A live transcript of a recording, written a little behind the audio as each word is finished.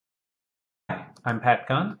I'm Pat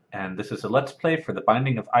Gunn, and this is a Let's Play for The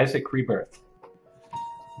Binding of Isaac Rebirth.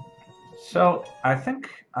 So, I think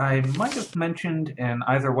I might have mentioned in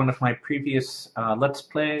either one of my previous Let's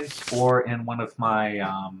Plays or in one of my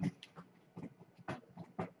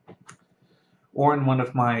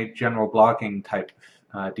general blogging type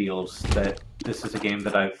deals that this is a game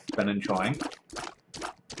that I've been enjoying.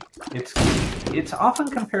 It's often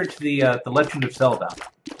compared to the Legend of Zelda.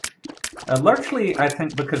 Largely, I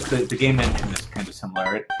think, because the game engine is kind of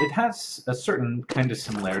similar. It has a certain kind of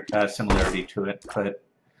similarity to it, but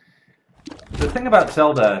the thing about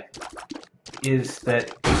Zelda is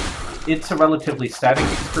that it's a relatively static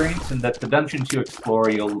experience, and that the dungeons you explore,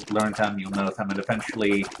 you'll learn them, you'll know them, and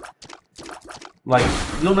eventually, like,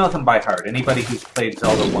 you'll know them by heart. Anybody who's played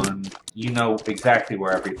Zelda 1, you know exactly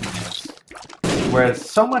where everything is. Whereas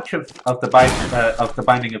so much of the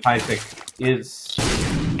Binding of Isaac is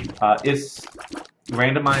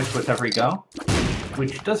randomized with every go,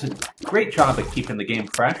 which does a great job at keeping the game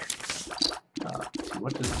fresh. Let's see,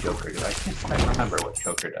 what does Joker do? I can't quite remember what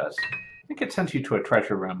Joker does. I think it sends you to a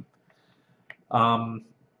treasure room.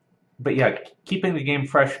 But yeah, keeping the game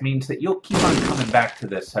fresh means that you'll keep on coming back to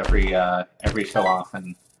this every so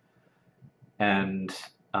often, and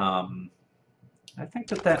I think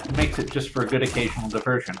that makes it just for a good occasional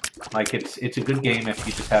diversion. Like it's a good game if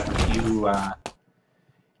you just have a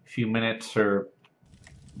few minutes or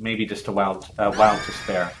maybe just a while to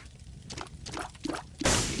spare.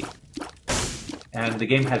 And the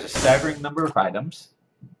game has a staggering number of items,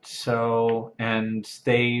 and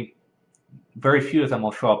very few of them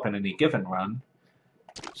will show up in any given run.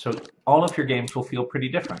 So all of your games will feel pretty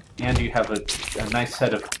different, and you have a nice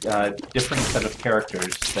set of different set of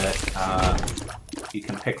characters that you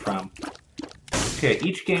can pick from. So yeah,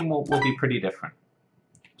 each game will be pretty different.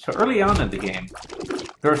 So early on in the game,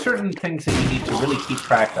 there are certain things that you need to really keep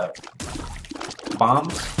track of.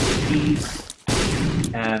 Bombs, keys,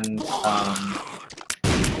 and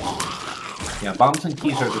bombs and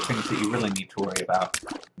keys are the things that you really need to worry about.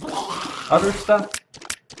 Other stuff,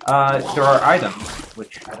 there are items,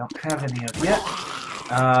 which I don't have any of yet.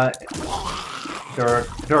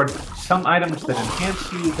 There are some items that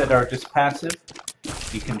enhance you that are just passive.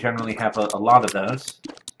 You can generally have a lot of those.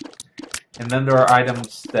 And then there are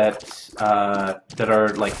items that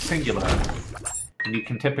are like singular, and you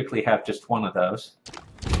can typically have just one of those.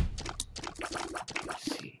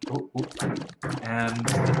 Let's see.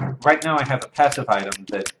 And right now I have a passive item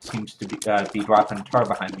that seems to be dropping tar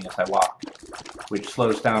behind me as I walk, which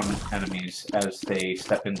slows down enemies as they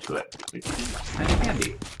step into it, which is kind of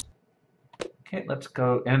handy. Okay, let's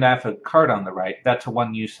go. And I have a card on the right. That's a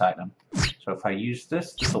one-use item. So if I use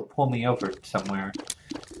this, this will pull me over somewhere.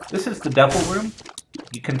 This is the Devil Room.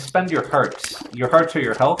 You can spend your hearts. Your hearts are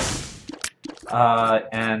your health.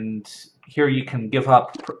 And here you can give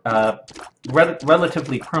up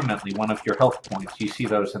relatively permanently one of your health points. You see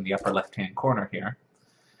those in the upper left-hand corner here,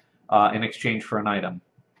 in exchange for an item.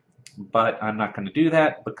 But I'm not going to do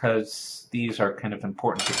that because these are kind of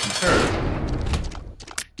important to conserve.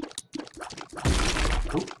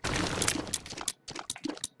 Oop.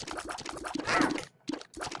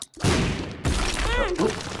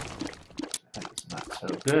 That is not so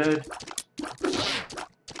good.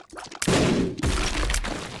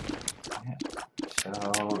 So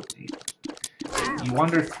you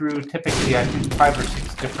wander through typically, I think, 5 or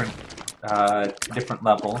 6 different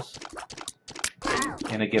levels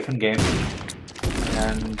in a given game,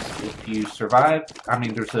 and if you survive, I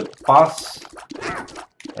mean, there's a boss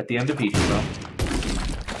at the end of each of them,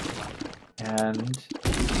 and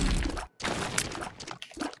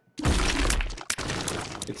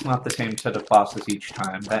it's not the same set of bosses each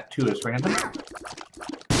time. That too is random.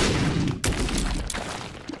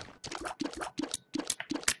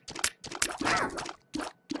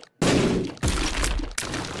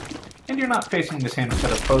 And you're not facing the same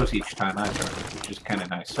set of foes each time either, which is kind of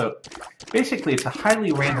nice. So basically, it's a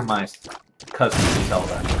highly randomized cousin to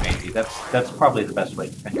Zelda, maybe. That's probably the best way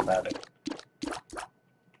to think about it.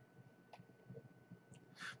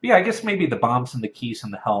 But yeah, I guess maybe the bombs and the keys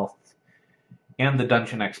and the health and the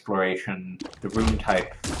dungeon exploration, the room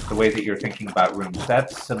type, the way that you're thinking about rooms,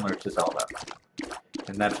 that's similar to Zelda.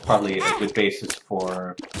 And that's probably a good basis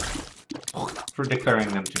for declaring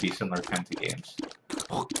them to be similar kinds of games.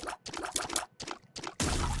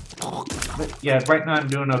 But yeah, right now I'm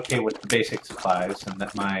doing okay with the basic supplies, and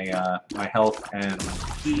that my health and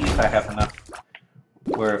keys, I have enough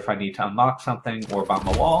where if I need to unlock something or bomb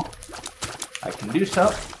a wall, I can do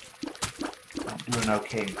so. I'm doing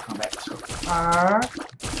okay in combat so far.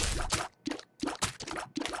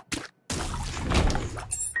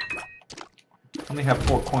 only have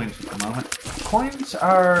 4 coins at the moment. Coins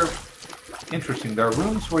are interesting. There are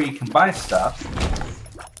rooms where you can buy stuff,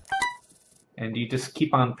 and you just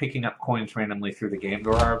keep on picking up coins randomly through the game.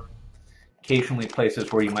 There are occasionally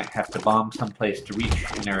places where you might have to bomb someplace to reach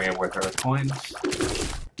an area where there are coins,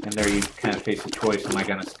 and there you kind of face a choice: am I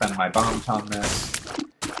going to spend my bombs on this?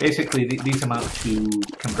 Basically, these amount to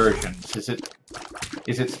conversions. Is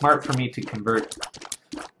it smart for me to convert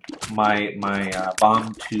my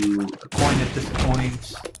bomb to a coin at this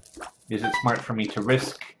point? Is it smart for me to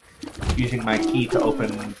risk using my key to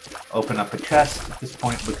open up a chest at this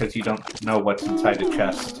point, because you don't know what's inside a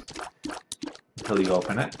chest until you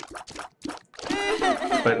open it?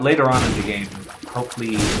 But later on in the game,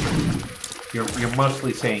 hopefully, you're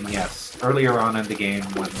mostly saying yes. Earlier on in the game,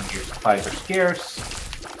 when your supplies are scarce,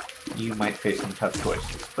 you might face some tough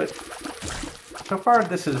choices. But so far,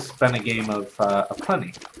 this has been a game of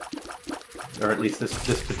plenty, or at least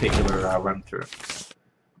this particular run-through.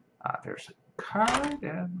 There's a card,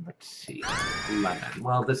 and let's see, lemon.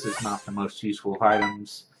 Well, this is not the most useful of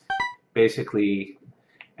items. Basically,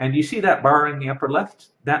 and you see that bar in the upper left?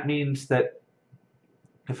 That means that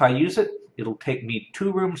if I use it, it'll take me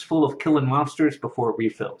 2 rooms full of killing monsters before it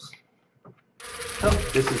refills. So,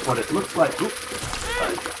 this is what it looks like.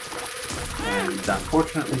 And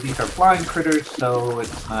unfortunately, these are flying critters, so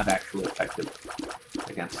it's not actually effective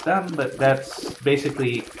against them. But that's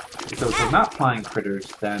basically, if those were not flying critters,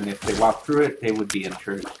 then if they walked through it, they would be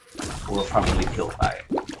injured or probably killed by it.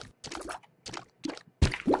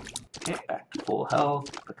 Okay, back to full health,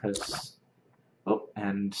 because... Oh,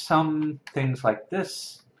 and some things like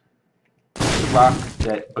this rock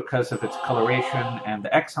that, because of its coloration and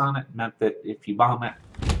the X on it, meant that if you bomb it,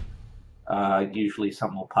 usually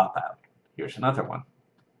something will pop out. Here's another one.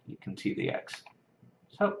 You can see the X.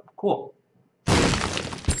 So, cool.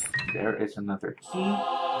 There is another key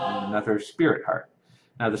and another spirit heart.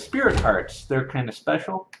 Now, the spirit hearts, they're kind of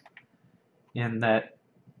special in that...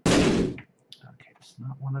 Okay, it's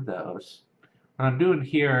not one of those. What I'm doing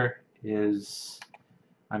here is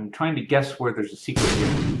I'm trying to guess where there's a secret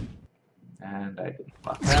room. And I didn't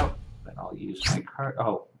luck out, but I'll use my card.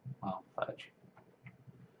 Oh, well, fudge.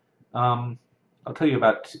 I'll tell you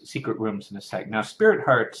about secret rooms in a sec. Now, spirit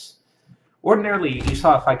hearts, ordinarily, you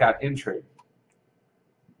saw if I got injured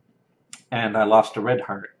and I lost a red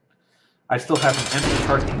heart, I still have an empty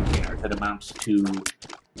heart container that amounts to...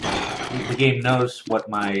 The game knows what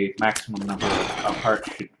my maximum number of hearts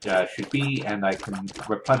should be, and I can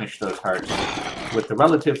replenish those hearts with the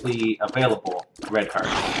relatively available red hearts.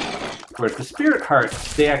 Whereas the spirit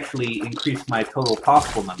hearts, they actually increase my total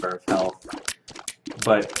possible number of health,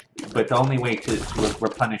 but the only way to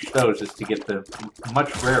replenish those is to get the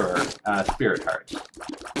much rarer spirit hearts.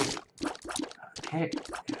 Okay.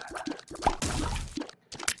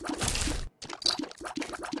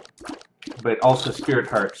 But also spirit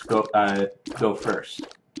hearts go first.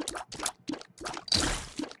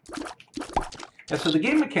 Yeah, so the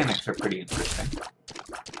game mechanics are pretty interesting.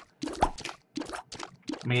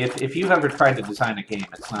 I mean, if you've ever tried to design a game,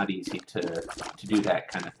 it's not easy to do that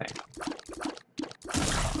kind of thing.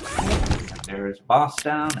 And there's a boss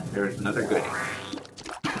down, and there's another goodie.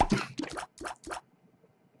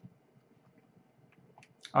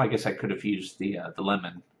 Oh, I guess I could have used the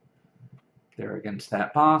lemon there against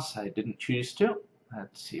that boss. I didn't choose to.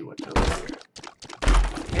 Let's see what's over here.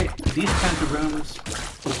 Okay, these kinds of rooms,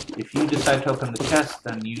 if you decide to open the chest,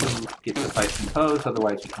 then you get to fight some foes.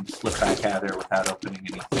 Otherwise, you can slip back out there without opening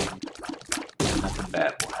anything, and nothing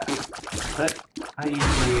bad will happen. But I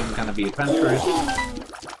usually am going to be adventurous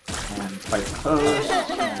and fight the foes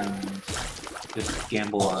and just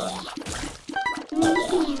gamble on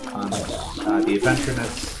the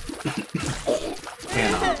adventureness.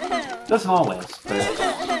 Doesn't always, but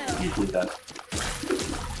usually does.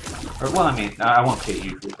 Or, well, I mean, I won't say it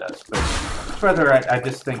usually does, but it's rather, I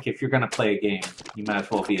just think if you're going to play a game, you might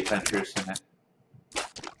as well be adventurous in it.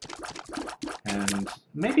 And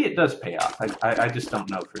maybe it does pay off. I just don't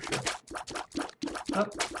know for sure.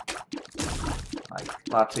 But, like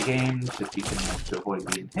lots of games, if you can manage to avoid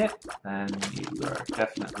being hit, then you are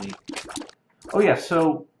definitely... Oh yeah,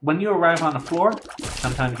 so when you arrive on a floor,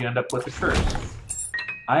 sometimes you end up with a curse.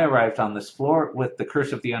 I arrived on this floor with the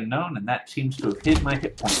Curse of the Unknown, and that seems to have hid my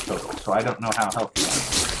hit point total, so I don't know how healthy I am.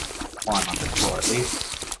 Well, I'm on this floor, at least.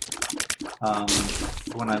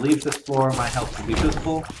 When I leave this floor, my health will be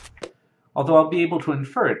visible, although I'll be able to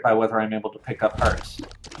infer it by whether I'm able to pick up hearts.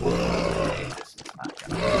 Okay, this is not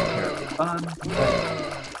going to be terribly fun.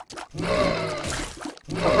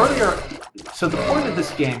 But earlier, so the point of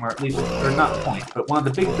this game, or at least, or not point, but one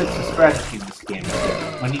of the big bits of strategy in this game is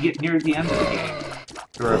that when you get near the end of the game,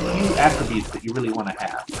 there are a few attributes that you really want to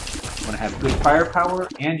have. You want to have good firepower,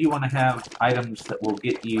 and you want to have items that will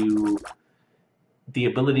get you the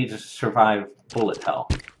ability to survive bullet hell.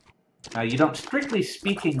 Now, you don't, strictly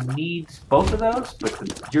speaking, need both of those,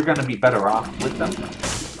 but you're going to be better off with them.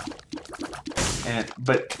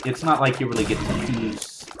 But it's not like you really get to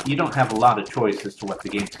choose. You don't have a lot of choice as to what the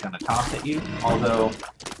game's going to toss at you, although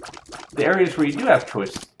the areas where you do have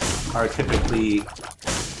choice are typically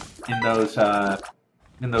in those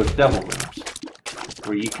devil rooms,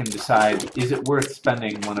 where you can decide, is it worth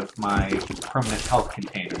spending one of my permanent health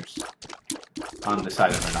containers on this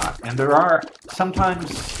item or not. And there are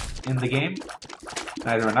sometimes in the game,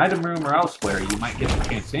 either an item room or elsewhere, you might get the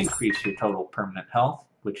chance to increase your total permanent health,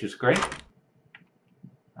 which is great.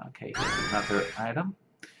 Okay, here's another item.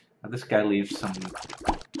 Now, this guy leaves some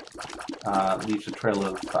leaves a trail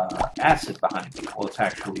of acid behind me. Well, it's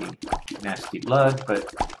actually nasty blood,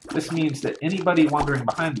 but this means that anybody wandering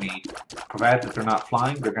behind me, provided that they're not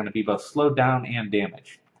flying, they're going to be both slowed down and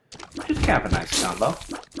damaged, which is kind of a nice combo.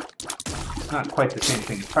 It's not quite the same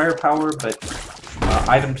thing as firepower, but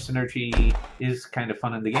item synergy is kind of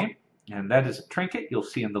fun in the game, and that is a trinket you'll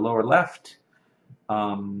see in the lower left.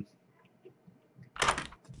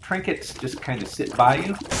 Trinkets just kind of sit by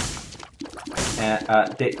you.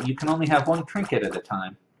 You can only have one trinket at a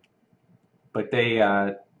time, but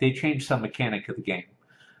they change some mechanic of the game.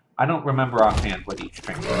 I don't remember offhand what each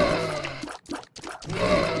trinket is.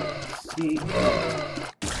 Let's see.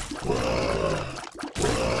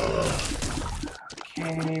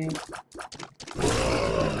 Okay. And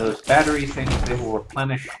those battery things, they will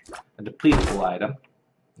replenish a depletable item,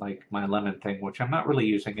 like my lemon thing, which I'm not really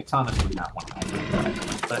using. It's honestly not one of my favorite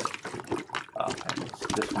items, but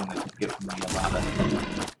this one isn't giving me a lot of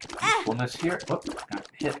usefulness here. Whoop, got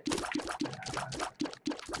hit.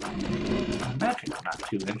 I imagine I'm not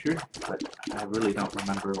too injured, but I really don't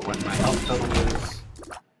remember what my health total is,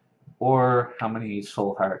 or how many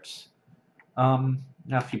soul hearts. Now,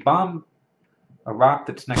 if you bomb a rock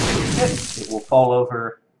that's next to your pit, it will fall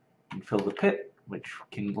over and fill the pit, which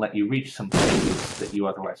can let you reach some places that you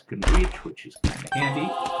otherwise couldn't reach, which is kind of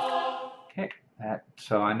handy. Okay,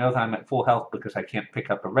 so I know that I'm at full health because I can't pick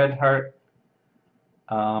up a red heart.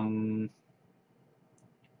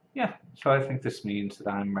 Yeah, so I think this means that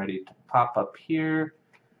I'm ready to pop up here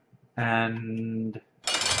and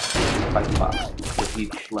fight the boss, because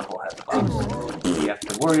each level has a boss. You have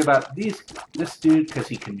to worry about this dude because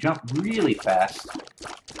he can jump really fast.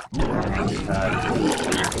 And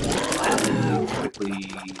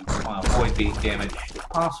typically want to avoid being damaged if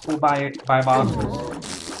possible by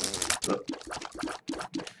bosses. But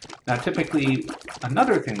now, typically,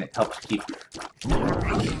 another thing that helps keep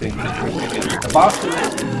things interesting is the bosses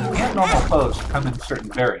and normal foes come in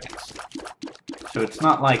certain variants. So it's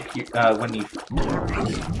not like when you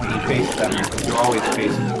face them, you're always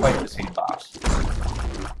facing quite the same boss.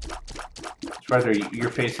 It's rather you're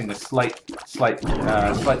facing a slightly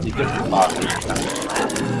different boss each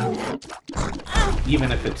time.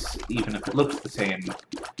 Even if it looks the same,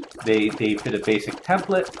 they fit a basic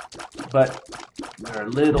template, but they're a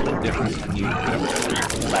little bit different than you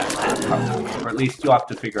last time, probably. Or at least you'll have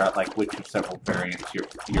to figure out like which of several variants you're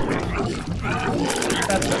facing.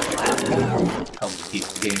 That's okay. Helps keep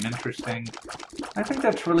the game interesting. I think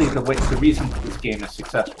that's really the reason that this game is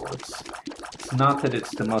successful. It's not that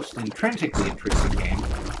it's the most intrinsically interesting game,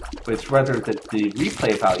 but it's rather that the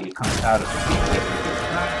replay value comes out of it.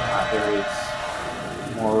 There is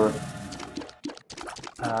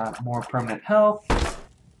more permanent health.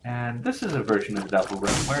 And this is a version of the Devil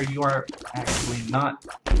Room where you are actually not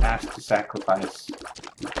asked to sacrifice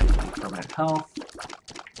permanent health.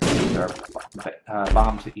 There are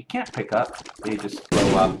bombs that you can't pick up. They just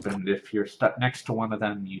blow up, and if you're stuck next to one of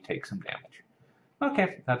them, you take some damage.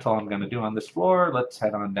 Okay, that's all I'm going to do on this floor. Let's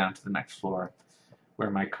head on down to the next floor, where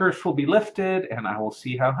my curse will be lifted, and I will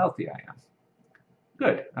see how healthy I am.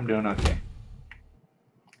 Good, I'm doing okay.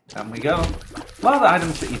 Down we go. A lot of the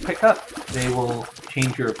items that you pick up, they will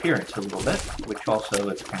change your appearance a little bit, which also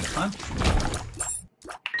is kind of fun.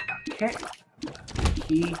 Okay.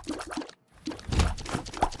 Key.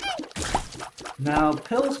 Now,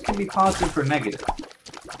 pills can be positive or negative,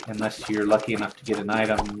 unless you're lucky enough to get an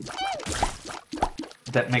item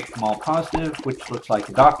that makes them all positive, which looks like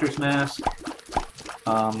a doctor's mask.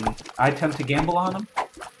 I tend to gamble on them,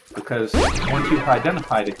 because once you've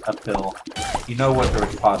identified a pill, you know whether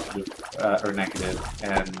it's positive or negative,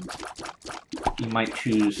 and you might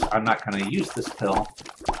choose, I'm not going to use this pill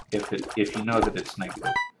if you know that it's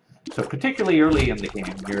negative. So particularly early in the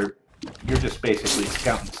game, you're just basically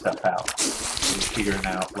scouting stuff out and figuring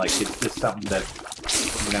out, like, is this something that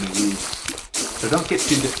I'm going to use So don't get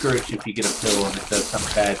too discouraged if you get a pill and it does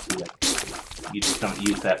something bad to you. You just don't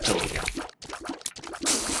use that pill again.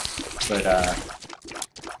 But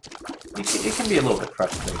it can be a little bit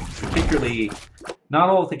frustrating, particularly not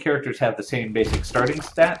all of the characters have the same basic starting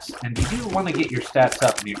stats, and you do want to get your stats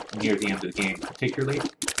up near the end of the game, particularly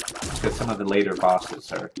because some of the later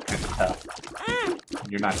bosses are kind of tough.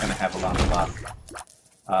 You're not going to have a lot of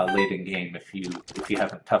luck late in game if you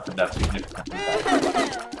haven't toughened up significantly.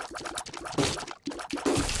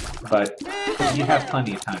 But you have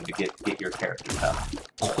plenty of time to get your character tough.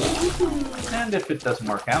 And if it doesn't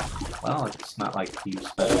work out, well, it's not like you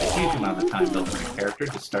spend a huge amount of time building your character.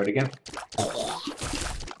 Just start again.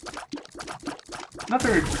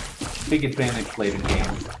 Another big advantage late in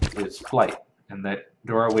game is flight, and that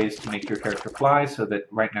there are ways to make your character fly, so that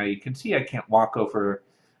right now you can see I can't walk over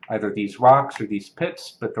either these rocks or these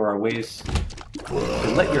pits, but there are ways to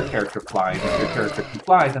let your character fly, and if your character can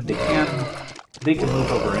fly, then they can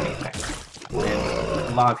move over anything.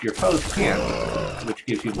 And a lot of your foes can, which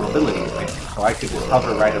gives you mobility advantage. So I could just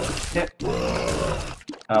hover right over the pit,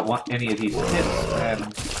 any of these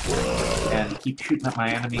pits, and keep shooting at my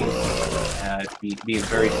enemies, being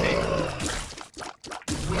very safe.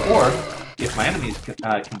 Or, if my enemies can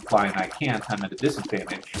fly and I can't, I'm at a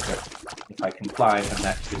disadvantage, but if I can fly, then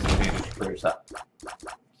that disadvantage clears up.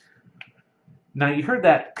 Now you heard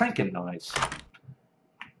that clanking noise.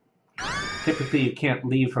 Typically you can't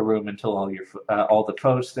leave a room until all the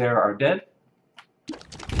foes there are dead.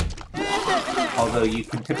 Although you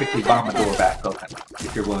can typically bomb a door back open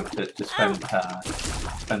if you're willing to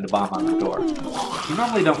spend a bomb on the door. You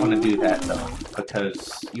normally don't want to do that though,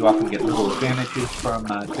 because you often get little advantages from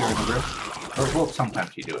clearing the room. Or, well,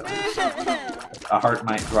 sometimes you do at least. A heart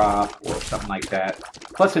might drop or something like that.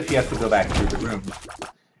 Plus, if you have to go back through the room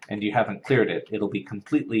and you haven't cleared it, it'll be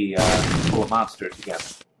completely full of monsters again.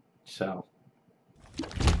 So,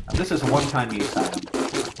 this is a one-time use item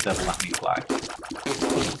that'll let me fly.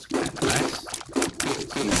 It's kind of nice.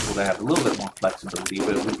 It's useful to have a little bit more flexibility,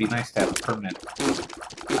 but it would be nice to have a permanent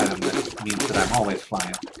item that means that I'm always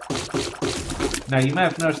flying. Now, you might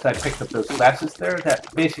have noticed that I picked up those glasses there.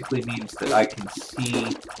 That basically means that I can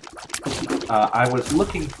see... I was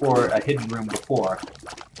looking for a hidden room before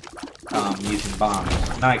using bombs.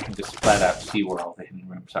 Now I can just flat out see where all the hidden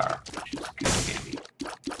rooms are, which is kind of handy.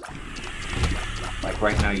 Like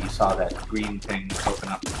right now you saw that green thing open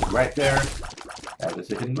up right there. That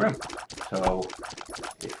is a hidden room. So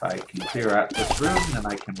if I can clear out this room, then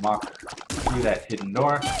I can walk through that hidden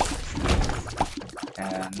door.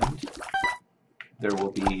 And there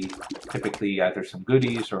will be typically either some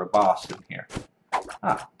goodies or a boss in here.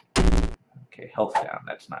 Ah. Okay, health down.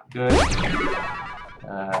 That's not good.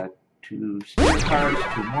 2 spirit hearts,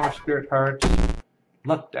 2 more spirit hearts.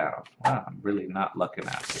 Luck down. Wow, I'm really not lucking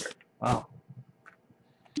out here. Well,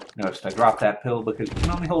 noticed I dropped that pill because you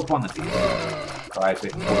can only hold one of these. So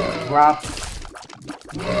Isaac will drop.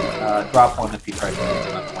 Drop one if you try to move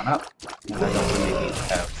another one up. And I don't really need to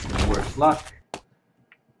have worse luck.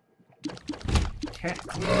 Okay.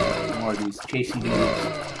 More of these chasey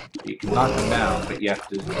dudes. You can knock them down, but you have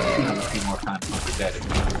to shoot them a few more times when they're dead if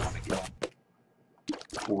you really want to kill them.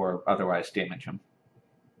 Or otherwise damage them.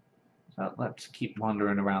 So let's keep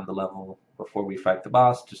wandering around the level before we fight the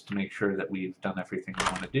boss, just to make sure that we've done everything we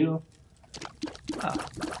want to do. Ah,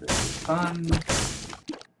 this is fun.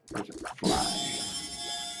 There's a fly.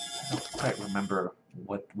 I don't quite remember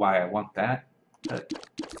why I want that, but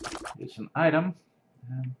it's an item.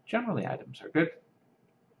 And generally items are good.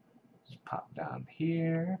 Let's pop down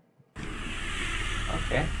here.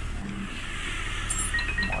 Okay. And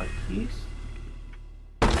more keys.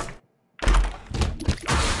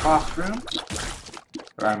 Boss room.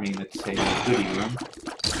 Or I mean, it's a goodie room.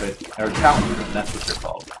 But, or challenge room, that's what they're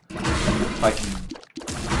called. Fighting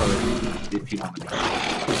foes if you want to try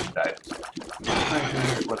items.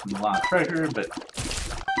 Treasure, it wasn't a lot of treasure, but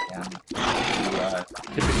yeah,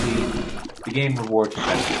 typically the game rewards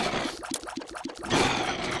adventures.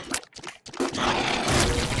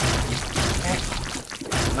 Okay.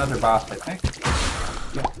 Another boss, I think.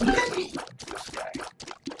 Yeah. This guy.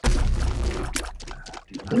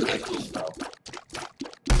 Do not like this spell.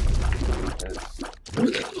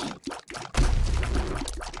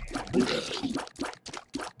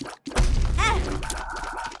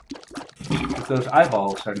 Those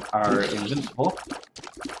eyeballs are invincible,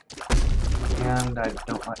 and I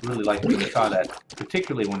don't really like being shot at,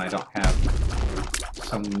 particularly when I don't have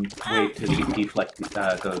some way to deflect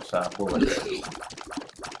those bullets.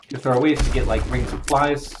 Because there are ways to get like rings of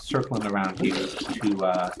flies circling around you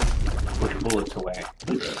to push bullets away,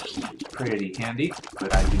 which is pretty handy,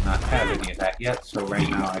 but I do not have any of that yet, so right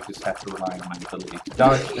now I just have to rely on my ability to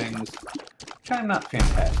dodge things, which I'm not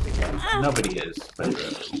fantastic at. Nobody is, but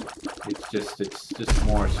it's just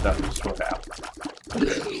more stuff to sort out.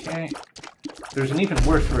 Okay. There's an even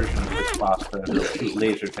worse version of this boss that will shoot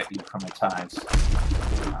lasers at you from its eyes.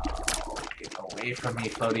 Oh, get away from me,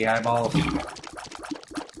 floaty eyeballs.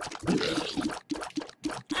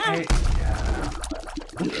 Okay.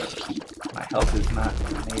 My health is not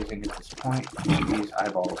amazing at this point. These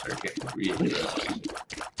eyeballs are getting really annoying.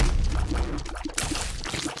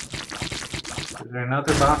 Is there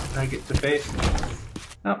another boss that I get to face?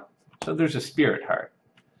 No. So there's a spirit heart.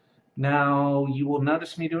 Now, you will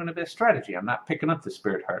notice me doing a bit of strategy. I'm not picking up the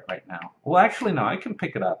spirit heart right now. Well, actually, no, I can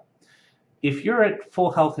pick it up. If you're at full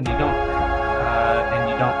health and you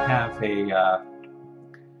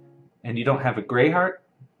don't have a gray heart,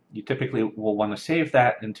 you typically will want to save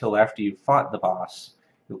that until after you've fought the boss.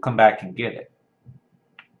 You'll come back and get it.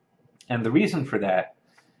 And the reason for that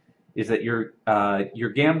is that you're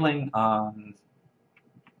gambling on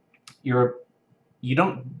you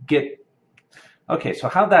don't get. Okay, so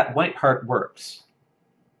how that white heart works.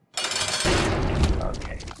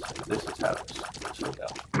 Okay, so this is how this will go.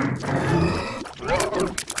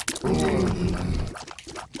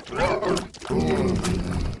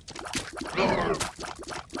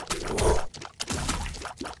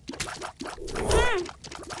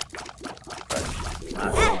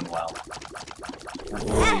 Not doing well. Not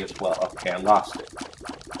really as well. Okay, I lost it.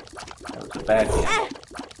 That was a bad game.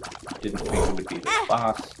 Didn't think it would be this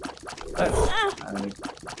boss. But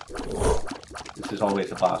this is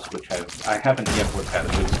always a boss which I haven't yet worked out a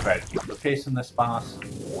good strategy for facing this boss.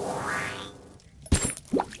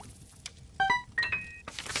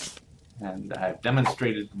 And I've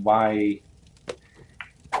demonstrated why.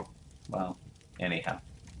 Well, anyhow.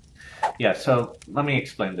 Yeah, so let me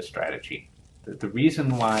explain the strategy. The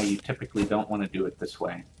reason why you typically don't want to do it this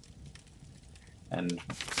way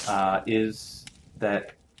is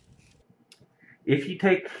that if you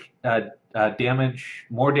take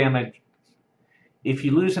more damage, if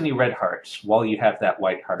you lose any red hearts while you have that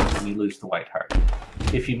white heart, then you lose the white heart.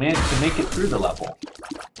 If you manage to make it through the level,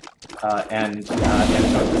 and so at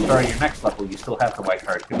the start of your next level, you still have the white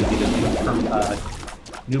heart, then you get a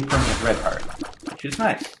new permanent red heart, which is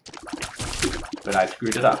nice. But I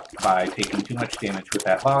screwed it up by taking too much damage with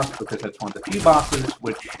that boss, because that's one of the few bosses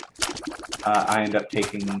which I end up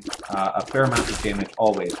taking a fair amount of damage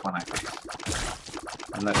always when I face.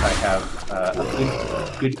 Unless I have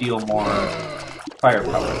a good deal more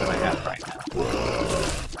firepower than I have right now.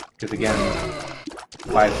 Because again,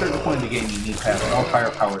 by a certain point in the game, you need to have more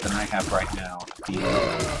firepower than I have right now to be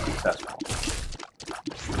successful.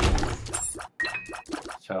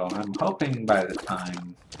 So I'm hoping by the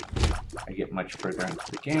time I get much further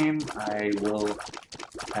into the game, I will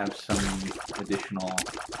have some additional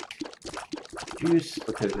juice,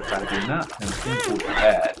 because if I do not, then things will be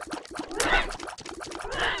bad.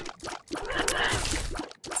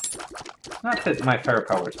 It's not that my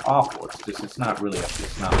firepower is awful, it's just it's not really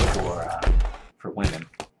it's not for winning.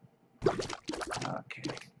 Okay.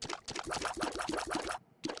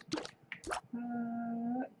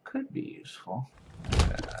 Could be useful.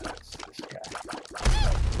 It's this guy.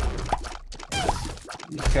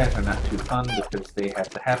 These guys are not too fun because they have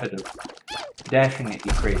the habit of dashing at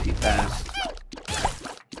you crazy fast.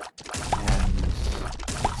 And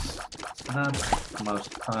it's not the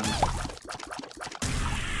most fun.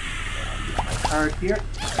 My card here.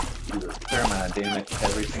 Do a fair amount of damage to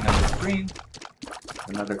everything on the screen.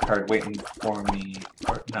 Another card waiting for me.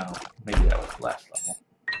 Or, no, maybe that was the last level.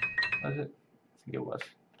 Was it? I think it was.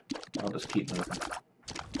 I'll just keep moving.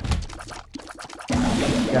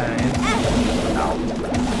 These guys. Ow.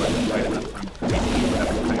 Wasn't quite enough room for me to keep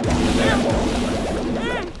everything there.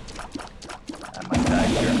 I might die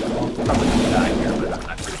here. I'll probably die here, but I'm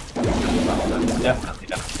not sure. Well, I'm definitely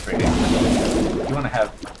demonstrating. You want to have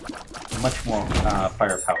much more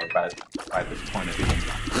firepower by this point of view.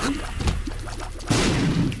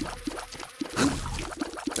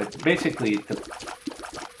 But basically,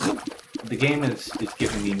 the game is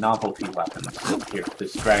giving me novelty weapons. Here,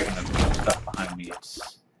 this dragon and stuff behind me.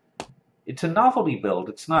 It's a novelty build.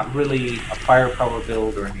 It's not really a firepower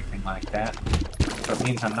build or anything like that. So it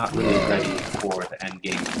means I'm not really ready for the end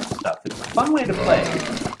game and stuff. It's a fun way to play.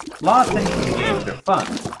 A lot of things in the game are fun,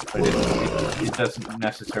 but it doesn't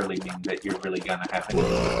necessarily mean that you're really going to have any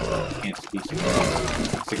chance to be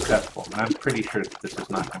successful. And I'm pretty sure that this is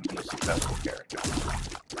not going to be a successful character.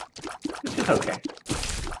 Which is okay.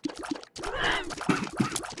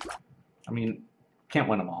 I mean, can't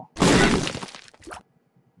win them all.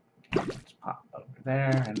 Let's pop over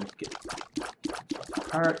there and get myself a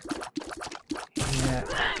heart. Yeah.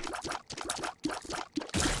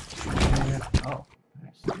 Yeah. Oh,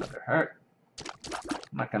 there's another heart.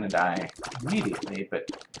 I'm not going to die immediately, but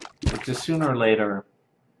it's just sooner or later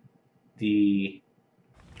the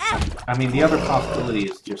other possibility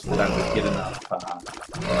is just that I would get enough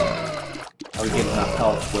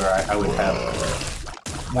health where I would have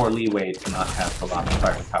more leeway to not have a lot of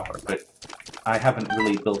firepower, but I haven't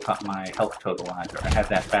really built up my health total either. I had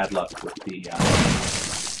that bad luck with the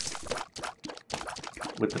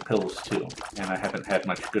pills too, and I haven't had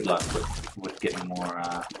much good luck with getting more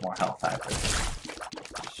health either.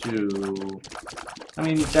 So, I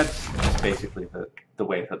mean, that's basically the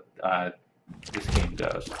way that this game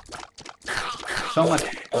goes. So much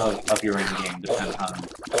of your end game depends on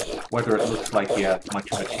whether it looks like you have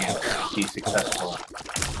much of a chance to be successful.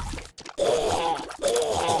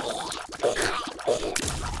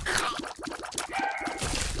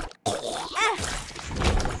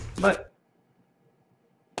 But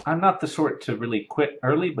I'm not the sort to really quit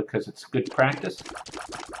early because it's good practice.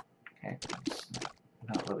 Okay, it's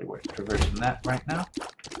not really worth traversing that right now.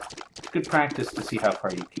 It's good practice to see how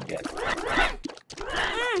far you can get.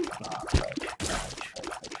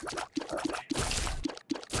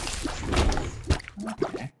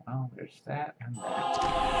 Okay, well, there's that and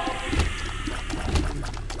that.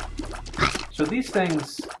 So these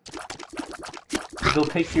things, they'll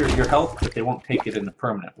take your health, but they won't take it in a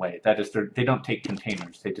permanent way. That is, they don't take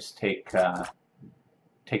containers. They just take the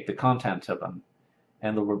contents of them,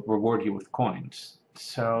 and they'll reward you with coins.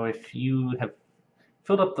 So if you have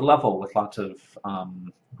filled up the level with lots of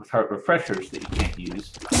with heart refreshers that you can't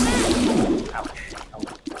use, ouch, oh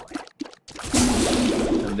boy,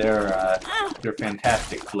 and they're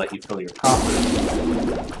fantastic to let you fill your coffers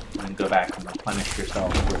and then go back and replenish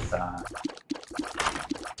yourself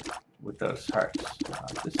with those hearts.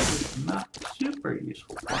 This is not super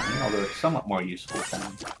useful for me, although it's somewhat more useful than.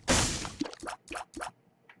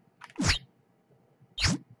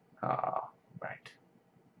 Right.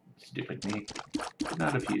 Stupid me. Could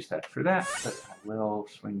not have used that for that, but I will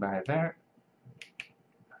swing by there.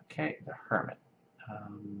 Okay, the Hermit.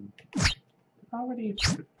 Already.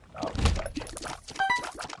 Oh, fudge.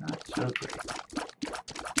 Not so great.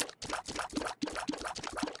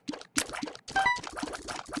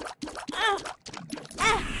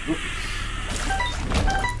 Oops.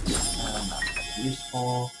 Not that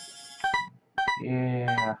useful.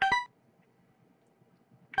 Yeah.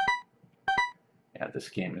 Yeah, this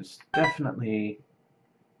game is definitely...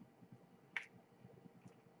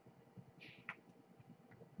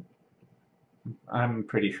 I'm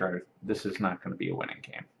pretty sure this is not going to be a winning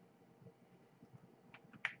game.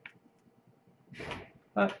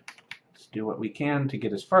 But let's do what we can to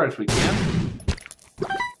get as far as we can.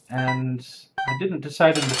 And I didn't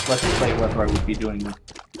decide in this Let's Play whether I would be doing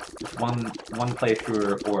just one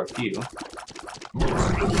playthrough or a few.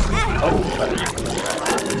 Oh, but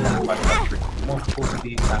multiple of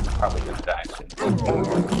these, I'm probably going to die soon.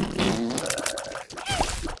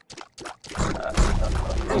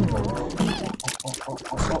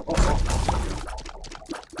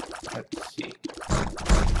 Let's see.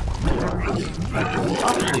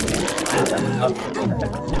 Possibly up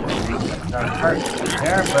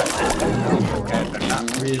there, but guys are not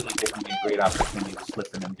really giving me a great opportunity to slip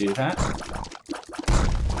in and do that.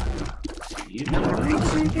 You know, I'm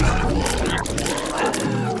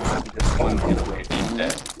just one hit away from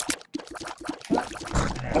dead.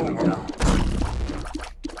 There we go.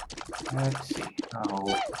 Let's see. Oh,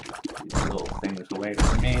 these little things away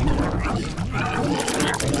from me.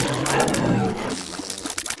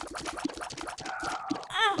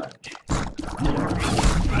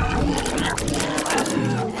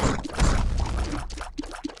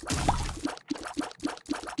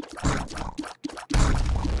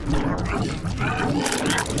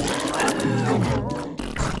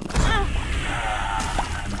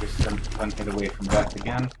 I'm just one hit away from death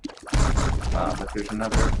again. But there's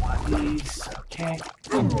another one of these. Okay.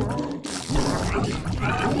 Oh.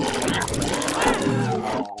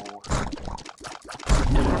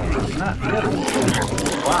 Not really.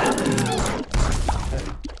 Wow.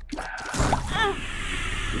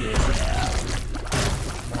 Yeah.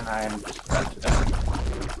 And I'm just about to die.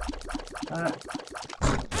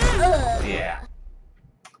 Yeah.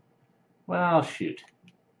 Well, shoot.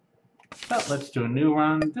 But let's do a new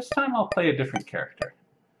run. This time I'll play a different character.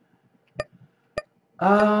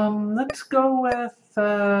 Let's go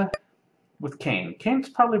with Cain. Cain's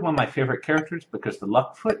probably one of my favorite characters because the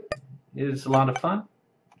Luckfoot is a lot of fun.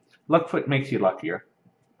 Luckfoot makes you luckier.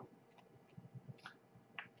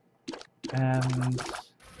 And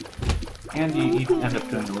And you end up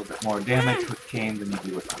doing a little bit more damage with cane than you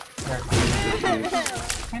do with other characters, which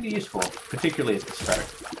is kind of useful, particularly at the start,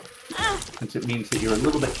 since it means that you're a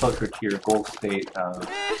little bit closer to your goal state of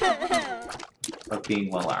being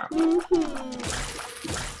well armed.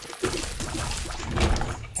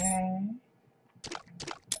 Okay.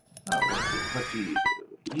 Oh, what do you do?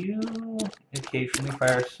 You occasionally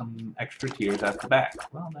fire some extra tears at the back.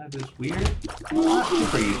 Well, that is weird. Not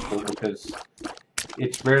super useful because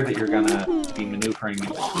it's rare that you're going to be maneuvering in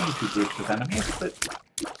between two groups of enemies, but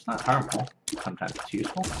it's not harmful. Sometimes it's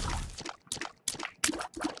useful.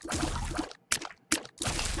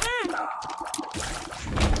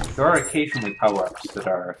 There are occasionally power-ups that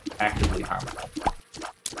are actively harmful.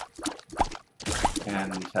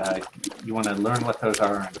 And you want to learn what those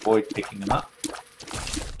are and avoid picking them up.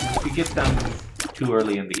 If you get them too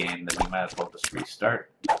early in the game, then you might as well just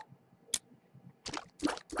restart.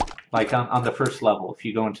 Like on the first level, if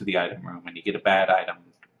you go into the item room and you get a bad item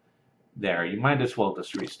there, you might as well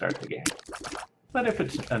just restart the game. But if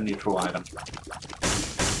it's a neutral item,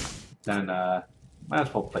 then might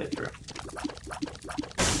as well play it through.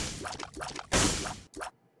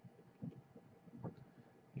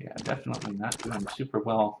 Yeah, definitely not doing super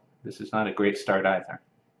well. This is not a great start either.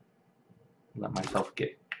 Let myself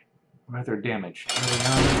get rather damaged early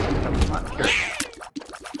on. I was not careful.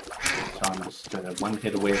 So I'm just one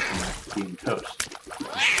hit away from being toast.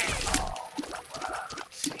 Oh,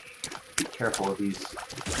 let's see. Be careful of these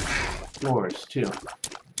floors too.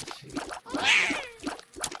 Let's see.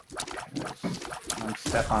 One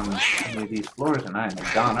step on any of these floors and I am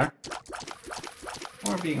a goner.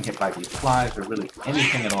 Or being hit by these flies, or really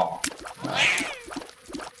anything at all.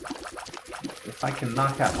 If I can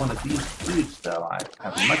knock out one of these dudes, though, I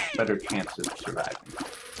have a much better chance of surviving.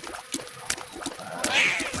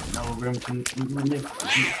 No room to manipulate.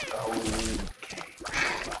 Okay.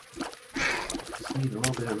 Just need a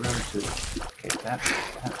little bit of room to... Okay, that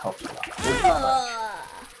helps a lot.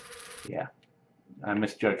 Yeah. I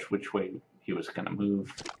misjudged which way he was going to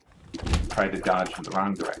move. Tried to dodge in the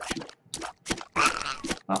wrong direction.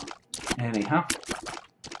 Well, anyhow.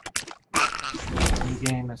 New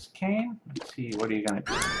game is Kane. Let's see, what are you going to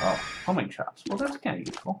do? Oh, homing chops. Well, that's kind of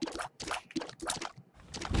useful.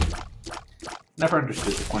 Never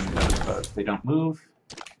understood the point of those bows. They don't move.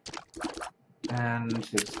 And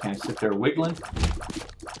they just kind of sit there wiggling.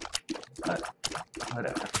 But,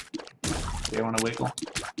 whatever. They want to wiggle?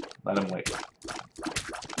 Let them wiggle.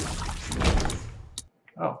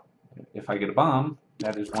 Oh, if I get a bomb,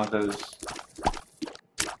 that is one of those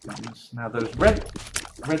things. Now those red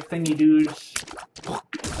thingy doos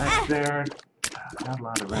back there. Not a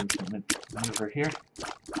lot of room to maneuver here.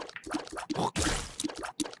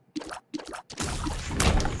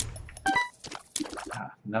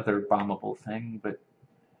 Another bombable thing, but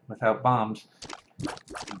without bombs.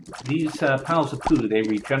 These piles of poo, they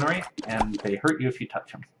regenerate, and they hurt you if you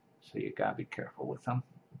touch them. So you gotta be careful with them.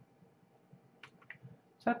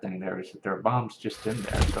 Sad thing there is that there are bombs just in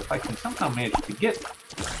there, so if I can somehow manage to get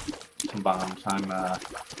some bombs, I'm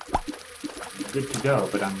good to go,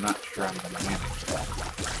 but I'm not sure I'm going to manage that.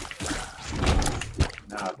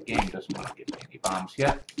 No, the game doesn't want to give me any bombs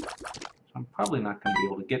yet, so I'm probably not going to be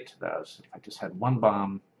able to get to those. If I just had one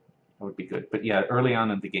bomb, that would be good. But yeah, early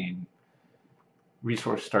on in the game,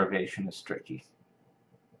 resource starvation is tricky.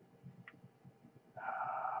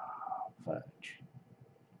 Fudge.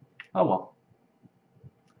 Oh well.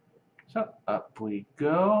 So, up we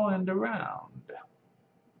go and around.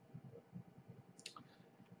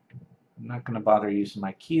 I'm not going to bother using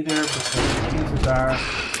my key there because the chances are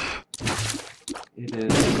it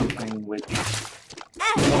is something which...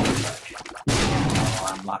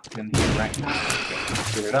 Oh, I'm locked in here right now. Okay,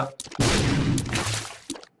 let's clear it up.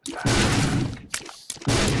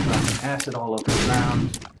 It's acid all over the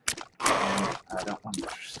ground. And I don't want to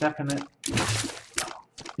step in it.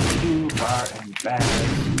 Too far and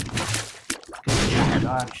bad.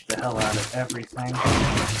 Dodge the hell out of everything.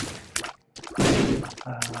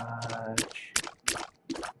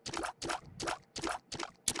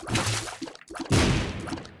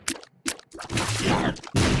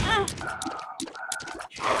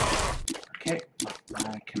 Okay,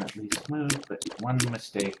 I can at least move, but one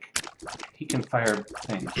mistake. He can fire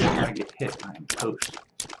things. If I get hit, I am toast.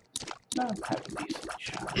 So I've had a decent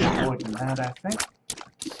shot. Avoiding that, I think.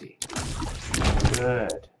 Let's see.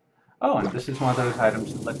 Good. Oh, and this is one of those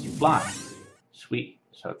items that lets you fly. Sweet.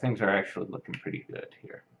 So things are actually looking pretty good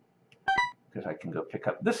here. Because I can go pick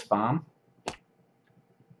up this bomb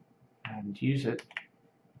and use it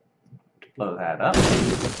to blow that up.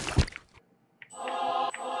 I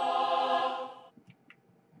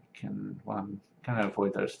can And well, I'm gonna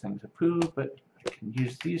avoid those things of poo, but I can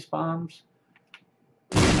use these bombs.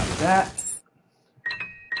 Like that.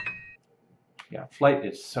 Yeah, flight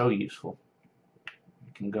is so useful.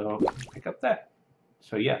 You can go pick up that.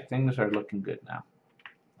 So yeah, things are looking good now.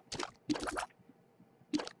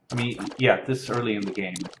 I mean, yeah, this early in the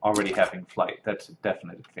game, already having flight, that's a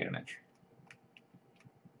definite advantage.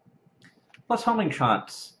 Plus, homing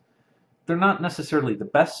shots, they're not necessarily the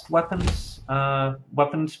best weapons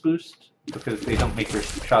boost, because they don't make your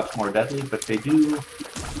shots more deadly, but they do.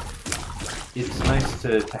 It's nice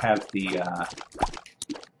to have the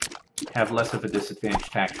have less of a disadvantage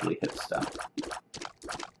to actually hit stuff.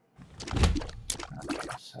 Okay,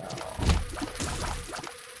 so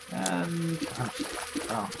and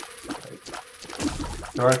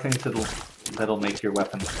there are things that'll make your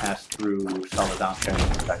weapons pass through solid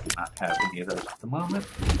objects. I do not have any of those at the moment.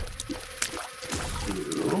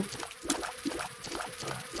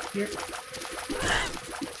 Here.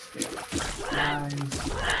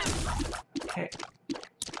 Okay.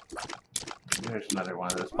 There's another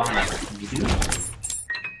one of those bomb apples. Can you do?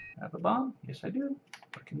 Have a bomb? Yes, I do.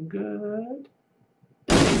 Looking good.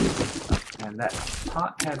 And that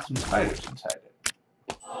pot had some spiders inside it.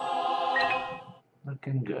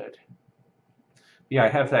 Looking good. Yeah, I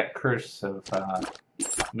have that curse of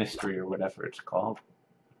mystery or whatever it's called.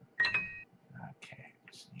 Okay,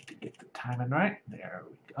 just need to get the timing right. There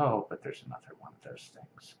we go. Oh, but there's another one of those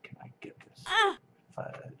things. Can I get this?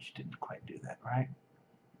 Fudge, didn't quite do that right.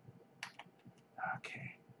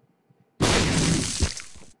 Okay.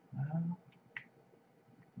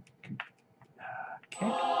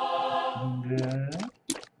 Okay. Good.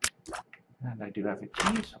 And I do have a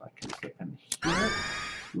key, so I can slip in here.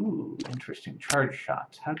 Ooh, interesting. Charge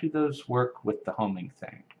shots. How do those work with the homing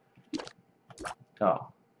thing? Oh,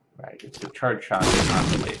 right. It's a charge shot, not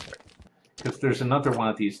the laser. Because there's another one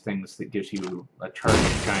of these things that gives you a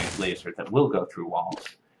charged giant laser that will go through walls.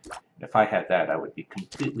 If I had that, I would be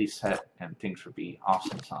completely set and things would be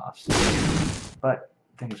awesome sauce. But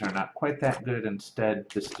things are not quite that good. Instead,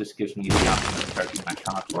 this just gives me the option of charging my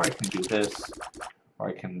shots, or I can do this, or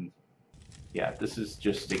I can... Yeah, this is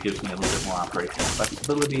just, it gives me a little bit more operational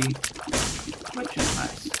flexibility, which is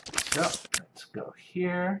nice. So, let's go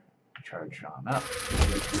here, charge on up,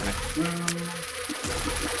 go to the next room.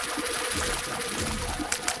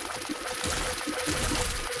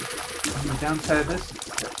 And the downside of this is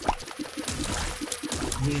that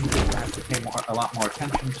it means that I have to pay a lot more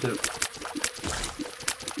attention to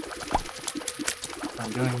what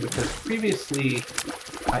I'm doing, because previously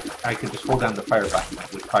I could just hold down the fire button and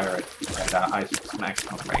it would fire at Isaac's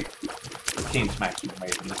maximum rate, or Kane's maximum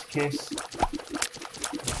rate in this case.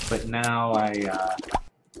 But now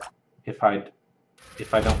if I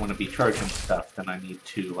don't want to be charging stuff, then I need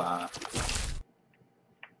to yeah,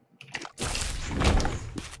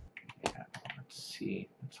 let's see.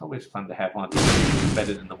 It's always fun to have one of these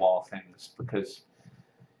embedded in the wall things, because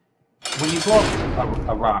when you blow up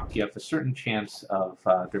a rock, you have a certain chance of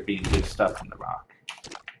there being good stuff in the rock.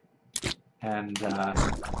 And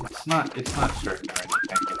it's not certain or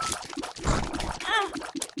anything.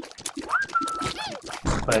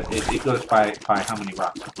 But it goes by how many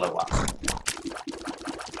rocks you blow up.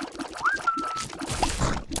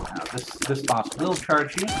 Now this boss will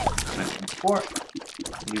charge you, as I mentioned before.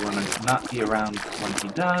 You want to not be around when he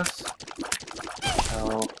does.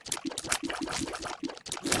 So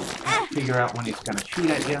figure out when he's going to shoot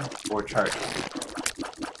at you or charge you.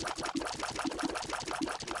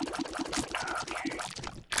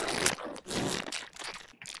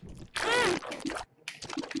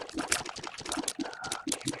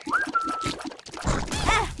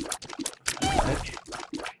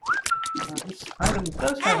 It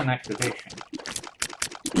does have an activation.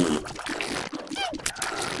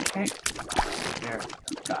 Okay. There we go.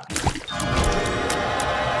 Got it.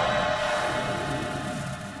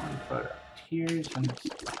 One photo. Tears and...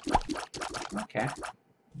 Okay.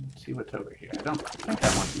 Let's see what's over here. I don't think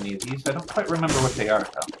I want any of these. I don't quite remember what they are,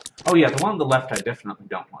 though. Oh yeah, the one on the left I definitely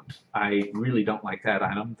don't want. I really don't like that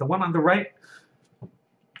item. The one on the right,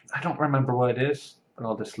 I don't remember what it is, but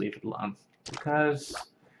I'll just leave it alone. Because...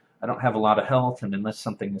 I don't have a lot of health, and unless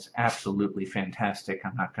something is absolutely fantastic,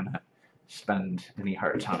 I'm not going to spend any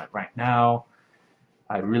hearts on it right now.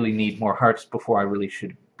 I really need more hearts before I really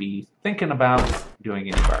should be thinking about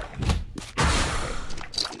doing any bargains.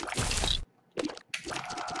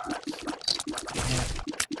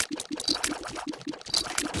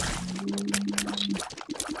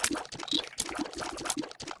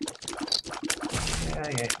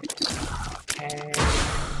 Yeah. Okay.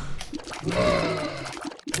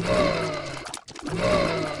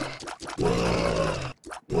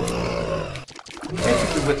 Whoa.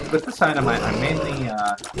 with this item, I mainly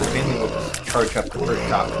will just charge up the first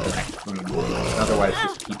shot to the next room, and otherwise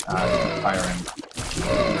just keep firing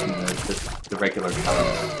using the regular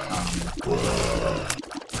shots.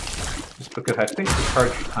 Just because I think the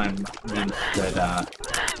charge time means that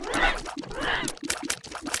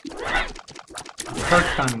the charge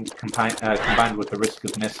time combined with the risk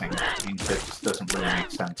of missing means that it just doesn't really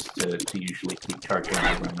make sense to usually keep charging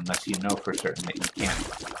the room unless you know for certain that you can't,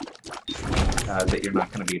 that you're not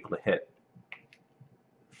going to be able to hit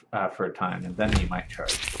for a time, and then you might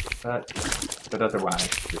charge. But otherwise,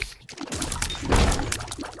 just...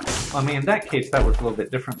 Well, I mean, in that case, that was a little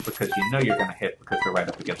bit different because you know you're going to hit because they're right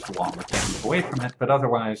up against the wall and you can't move away from it, but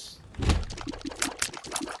otherwise...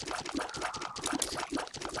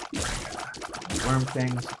 Worm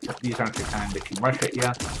things, except these aren't the kind that can rush at you,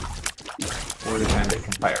 or the kind that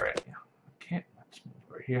can fire at you. Okay, let's move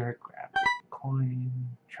over here, grab a coin,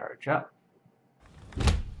 charge up.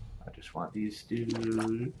 I just want these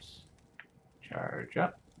dudes. Charge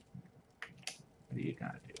up. What are you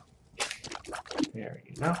gonna do? There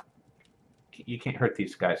you go. You can't hurt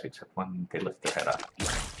these guys except when they lift their head up.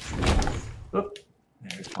 Oop.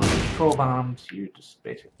 There's one of the control bombs. You just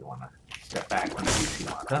basically want to step back whenever you see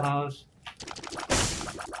one of those.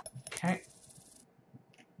 Okay.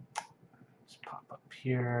 Let's pop up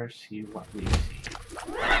here, see what we see.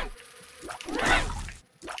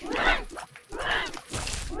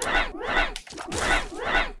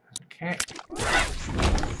 Okay.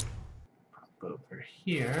 Pop over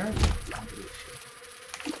here.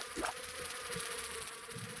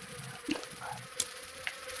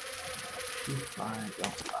 Don't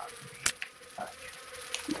bother me.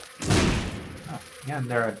 Oh, again,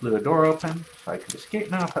 there I blew a door open, so I could escape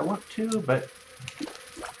now if I want to, but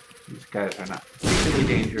these guys are not particularly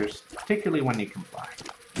dangerous, particularly when you can fly.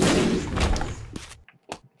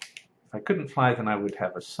 If I couldn't fly, then I would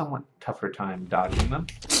have a somewhat tougher time dodging them.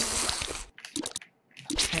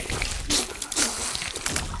 Okay.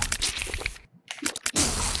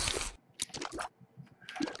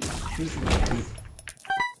 Shoot, shoot.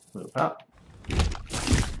 Move up.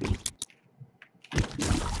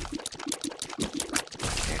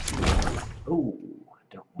 Oh,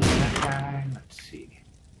 don't want that guy. Let's see.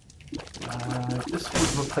 This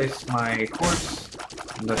would replace my horse,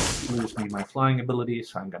 and thus lose me my flying ability,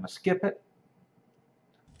 so I'm going to skip it.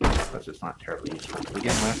 Because it's not terribly useful to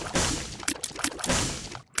begin with.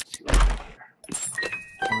 Let's see what's in here.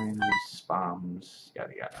 Coins, bombs,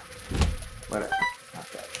 yada yada. Whatever.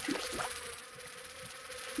 Not that interesting.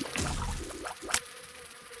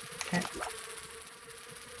 Okay.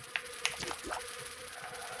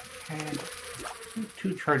 Okay.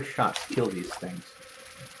 2 charged shots kill these things.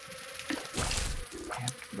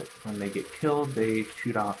 But when they get killed, they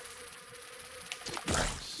shoot off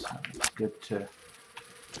sparks. So it's good to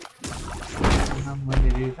when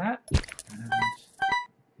they do that. And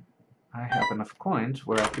I have enough coins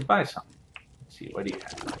where I could buy some. Let's see, what do you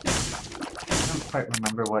have? I don't quite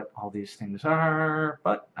remember what all these things are,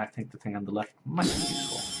 but I think the thing on the left might be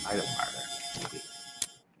useful. Item marker, maybe.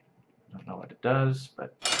 Don't know what it does,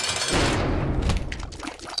 but...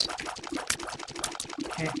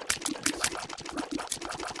 Okay.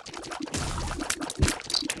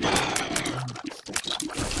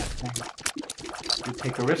 You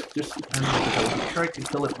take a risk just because I wasn't sure I could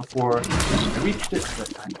kill it before I reached it,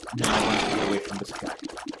 but I knew I wanted to get away from this guy.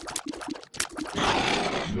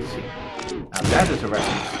 Let's see. Now that is a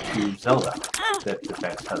reference to Zelda,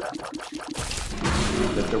 that's how that works.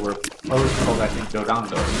 That there were foes called, I think,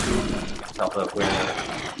 Dodongos in Zelda, where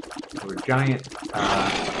there were giant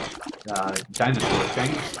dinosaur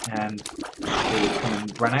things, and they would come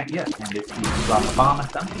and run at you, and if you drop a bomb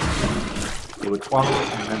at them, they would swallow it,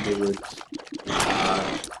 and then they would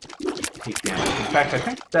take damage. In fact, I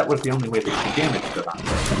think that was the only way they could damage the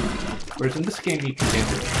Dodongos. Whereas in this game, you can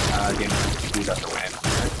damage food other ways.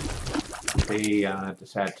 They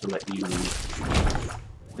decide to let you...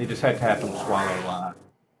 They decide to have them swallow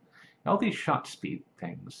all these shot speed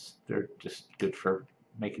things. They're just good for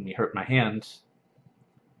making me hurt my hands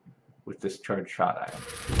with this charged shot item.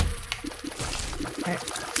 Okay.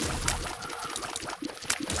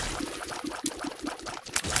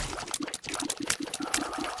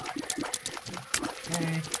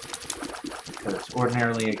 Okay. Because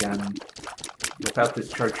ordinarily, again, without this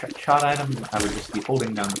charged shot item, I would just be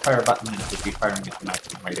holding down the fire button and it would be firing at the nice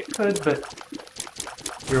and right it could, but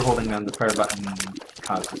here holding down the fire button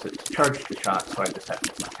causes it to charge the shot, so I just have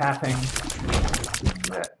to keep tapping.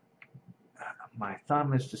 That my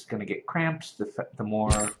thumb is just going to get cramps the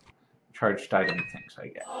more charged item things I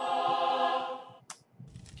get.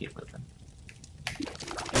 Keep moving.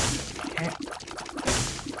 Okay.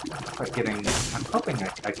 start getting... I'm hoping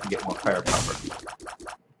I can get more firepower.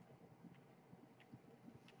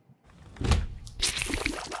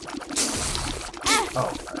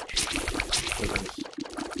 Oh,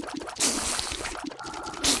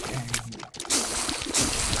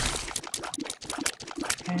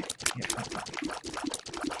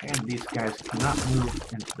 and these guys cannot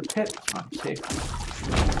move into the pit, so I'm safe.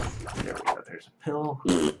 There we go, there's a pill.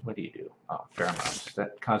 What do you do? Oh, pheromones.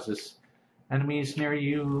 That causes enemies near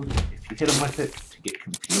you, if you hit them with it, to get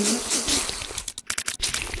confused.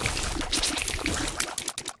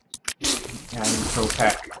 And to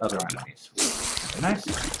attack other enemies. Kind of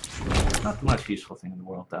nice. Not the most useful thing in the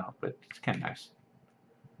world, though, but it's kind of nice.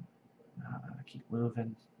 Keep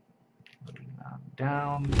moving. Moving on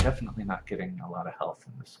down. Definitely not getting a lot of health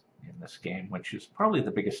in this game, which is probably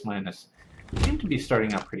the biggest minus. Seem to be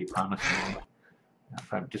starting out pretty promisingly.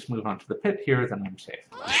 If I just move on to the pit here, then I'm safe.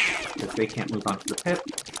 If they can't move on to the pit,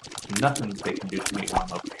 there's nothing they can do to me while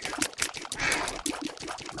I'm over here.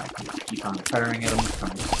 I can just keep on firing at them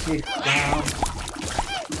from safe down.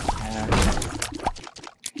 And...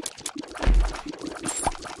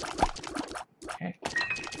 okay.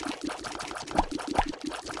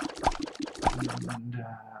 And,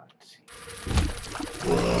 let's see.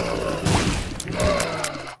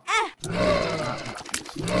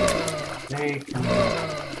 They can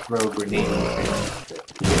throw grenades.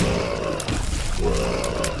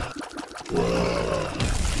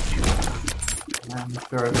 And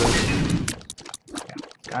throw those. Yeah,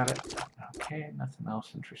 got it. Okay, nothing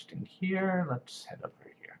else interesting here. Let's head over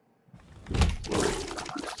here.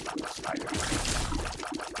 Spiders.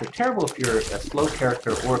 They're terrible if you're a slow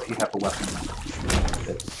character or if you have a weapon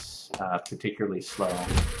that's particularly slow.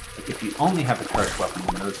 Like if you only have a charged weapon,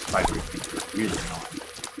 then those spiders can be really annoying.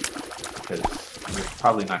 Because you're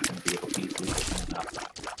probably not going to be able to easily get them up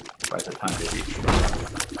by the time they reach you.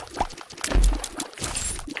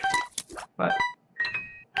 But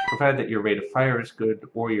provided that your rate of fire is good,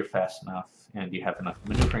 or you're fast enough, and you have enough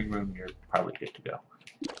maneuvering room, you're probably good to go.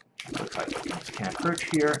 It looks like I can't perch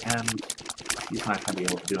here, and he's not going to be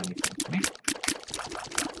able to do anything to me.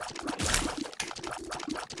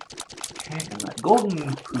 Okay, and that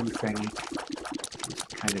golden poo thing is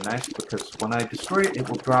kind of nice, because when I destroy it, it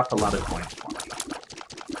will drop a lot of coins for me.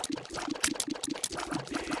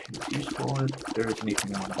 It's useful if there is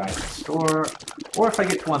anything I want to buy at the store, or if I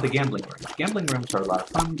get to one of the gambling rooms. Gambling rooms are a lot of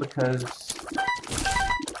fun because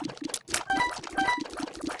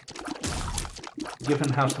given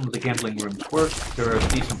how some of the gambling rooms work, they're a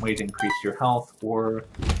decent way to increase your health or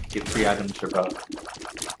get free items or both.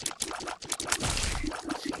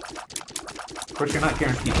 Of course, you're not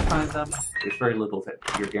guaranteed to find them. There's very little that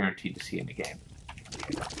you're guaranteed to see in the game.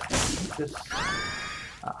 Okay, this.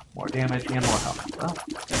 More damage and more health. Well,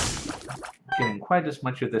 I'm getting quite as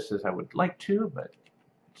much of this as I would like to, but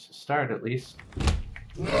it's a start at least.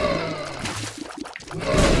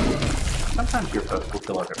 Sometimes your foes will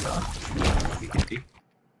kill other foes. That'd be handy.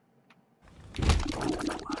 Oh,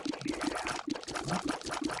 yeah. Well,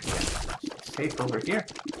 it's safe over here.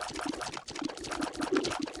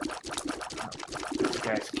 These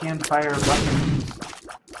guys can fire weapons,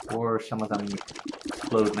 or some of them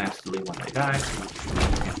explode nastily when they die, so you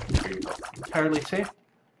can't consider yourself entirely safe.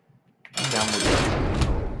 And down we go.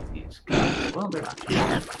 These guys, well, they're not too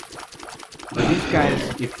bad. But these guys,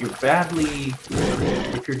 if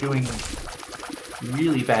you're doing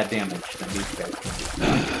really bad damage, then these guys can do some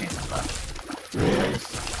pain left. Because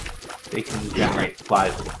they can generate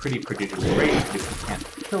flies at a pretty prodigious rate, but if you can't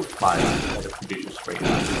kill flies at a prodigious rate,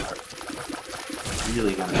 it's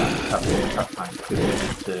really going to be a tough time, because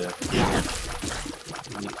you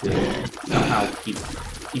need to somehow keep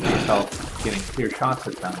yourself getting clear shots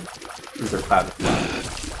at them through their cloud of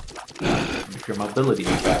flies. If your mobility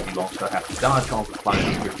is bad, you also have to dodge all the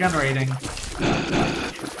flies you're generating,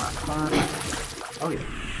 which is not fun. Oh yeah,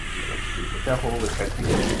 let's do the devil, which I think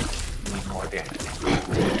need more damage.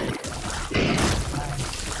 There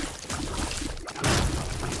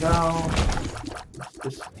we go.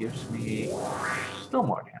 This gives me still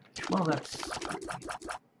more damage. Well, that's good.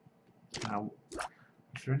 Now,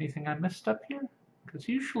 is there anything I missed up here? Because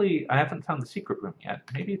usually I haven't found the secret room yet.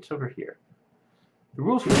 Maybe it's over here. The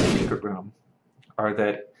rules for the secret room are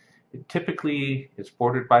that it typically is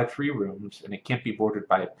bordered by 3 rooms, and it can't be bordered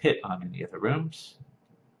by a pit on any of the rooms.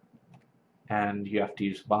 And you have to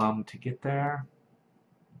use bomb to get there.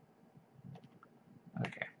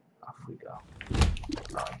 Okay, off we go.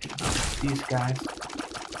 These guys.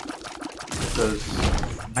 Those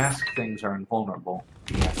mask things are invulnerable.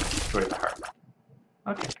 You have to destroy the heart.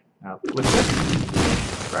 Okay, now with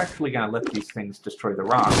this, we're actually going to let these things destroy the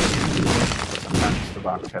rock. sometimes the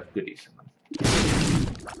rocks have goodies in them.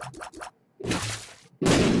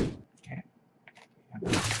 Okay. I'm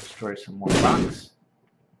going to destroy some more rocks.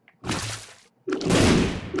 Okay.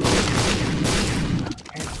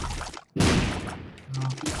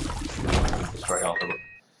 Destroy all the...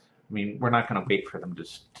 I mean, we're not going to wait for them to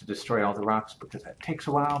destroy all the rocks because that takes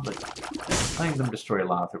a while, but letting them destroy a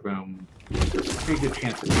lot of the room gives us a pretty good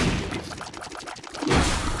chance of getting these.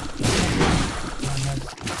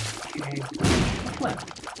 Okay.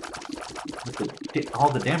 With all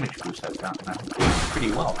the damage boosts I've gotten, I'm doing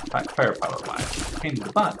pretty well firepower-wise. Pain in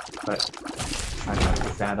the butt, but I have to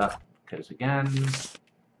pick that up because, again,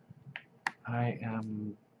 I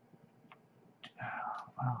am...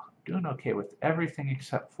 well, doing okay with everything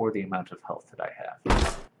except for the amount of health that I have,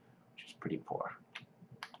 which is pretty poor.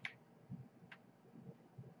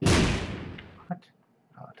 What?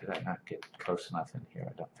 Oh, did I not get close enough in here?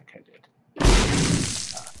 I don't think I did.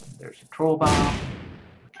 There's a troll bomb.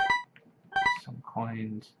 Some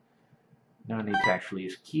coins. No need to actually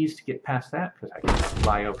use keys to get past that because I can just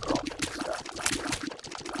fly over all this stuff.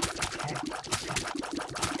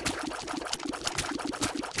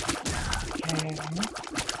 Okay.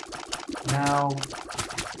 Now, I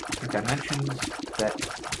think I mentioned that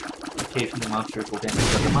occasionally monsters will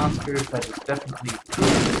damage other monsters. That is definitely true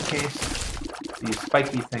in this case. These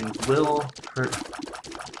spiky things will hurt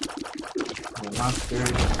the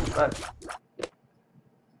monsters, but...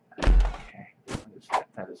 Okay, what is that?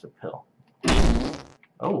 That is a pill.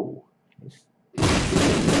 Oh!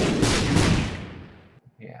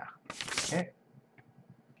 Yeah. Okay.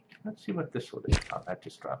 Let's see what this will do. Oh, that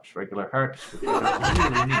just drops regular hearts, which I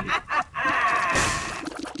don't really need.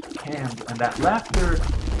 And that laughter,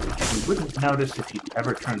 you wouldn't notice if you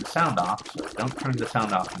ever turned the sound off, so don't turn the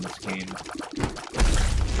sound off in this game.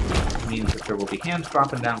 It means that there will be hands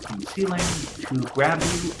dropping down from the ceiling to grab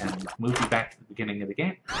you and move you back to the beginning of the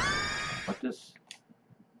game. What does...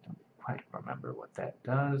 I don't quite remember what that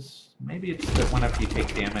does. Maybe it's that whenever you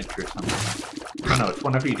take damage or something. Oh no, it's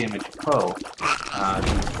whenever you damage a foe,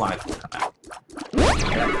 these flies will come out.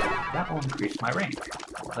 That will increase my range.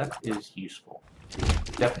 Well, that is useful.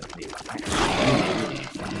 Definitely. Actually, really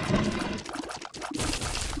useful.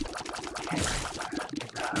 Okay.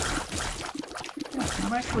 Yeah,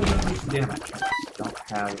 I'm actually going to do some damage. I just don't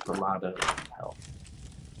have a lot of health,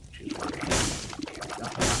 which is worrying. Okay, I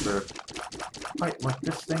don't remember quite what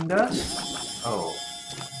this thing does. Oh,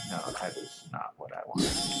 no, that is not what I want.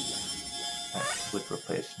 That would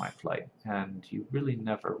replace my flight, and you really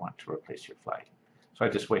never want to replace your flight. So I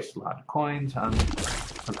just wasted a lot of coins on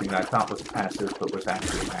something that I thought was passive, but was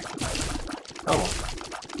actually an active item. Oh well.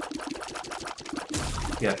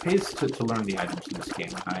 Yeah, it pays to learn the items in this game,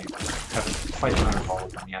 and I haven't quite learned all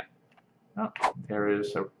of them yet. Oh, there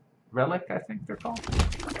is a relic, I think they're called.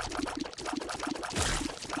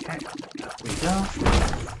 Okay, there we go.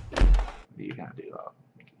 What are you gonna do? Oh,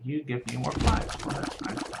 you give me more flies. Well, that's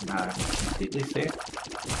fine. Now I'm completely safe.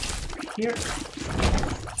 Here.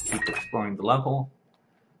 Keep exploring the level.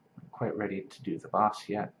 I'm quite ready to do the boss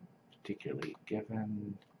yet, particularly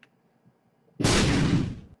given I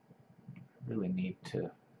really need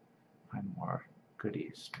to find more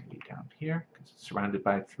goodies. Maybe down here, because it's surrounded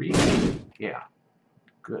by 3. Yeah.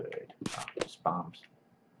 Good. Oh, just bombs.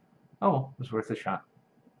 Oh, it was worth a shot.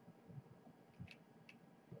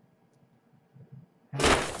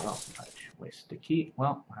 Well, I wasted a key.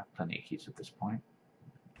 Well, I have plenty of keys at this point.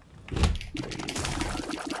 Okay.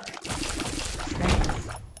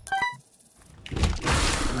 You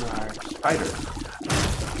are spiders.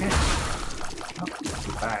 Okay. Oh,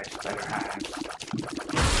 goodbye, spider hives.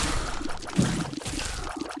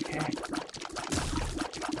 Okay.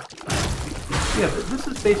 Yeah, but this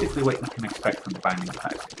is basically what you can expect from the Binding of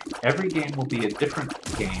Isaac. Every game will be a different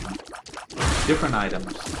game, different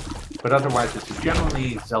items, but otherwise it's a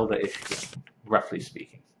generally Zelda-ish game, roughly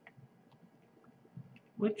speaking.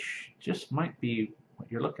 Which just might be what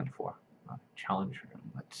you're looking for. Challenge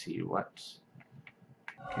room. Let's see what's...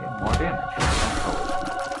 Okay, more damage.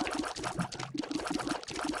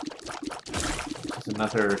 This is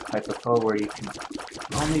another type of foe where you can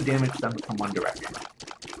only damage them from one direction.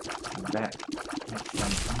 And that makes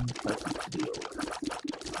them unpleasant to deal with.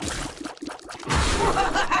 Oh,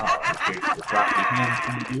 here's the droppy hands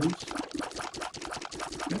can be used.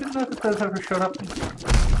 I didn't know that those ever showed up in this one.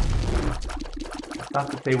 I thought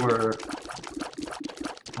that they were...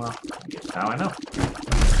 Well, I guess now I know.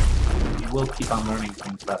 You will keep on learning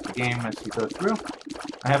things about the game as you go through.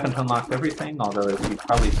 I haven't unlocked everything, although as you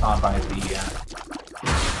probably saw by the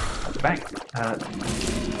bank.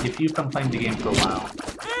 If you've been playing the game for a while,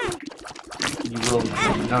 you will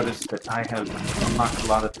notice that I have unlocked a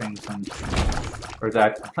lot of things, and or that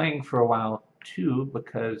I've been playing for a while too,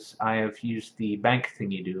 because I have used the bank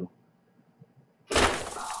thingy-do.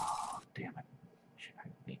 Oh, damn it. I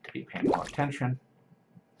need to be paying more attention.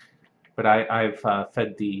 But I've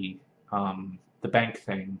fed the bank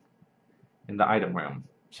thing in the item room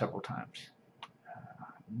several times.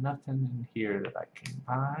 Nothing in here that I can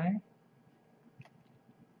buy.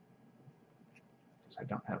 Because I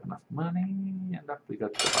don't have enough money. And up we go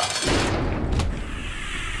to the bottom.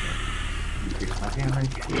 Increase my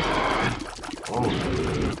damage. Oh.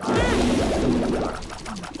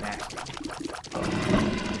 Nasty.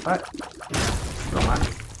 What? So much.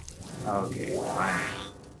 Okay, fine.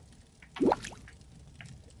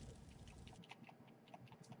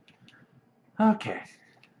 Okay.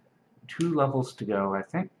 2 levels to go, I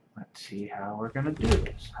think. Let's see how we're going to do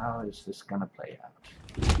this. How is this going to play out?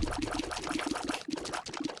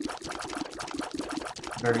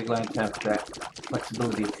 Very glad to have that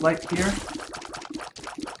flexibility of flight here.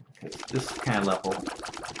 Because this kind of level,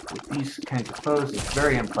 with these kinds of foes, is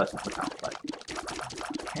very unpleasant without flight.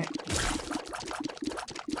 Okay.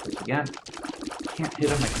 Because again, you can't hit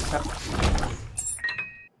them except...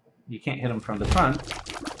 You can't hit them from the front.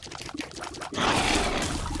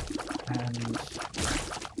 And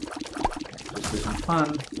this isn't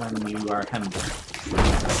fun when you are hemmed in.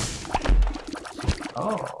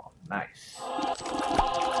 Oh, nice.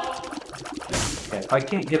 Okay, if I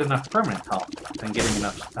can't get enough permanent health, then getting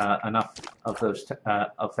enough of those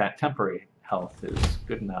of that temporary health is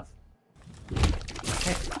good enough.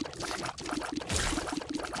 Okay.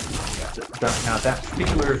 Now that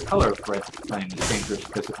particular color of red flame is dangerous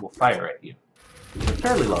because it will fire at you. It's a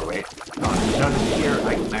fairly low rate. Notice here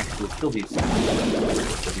I can actually kill these things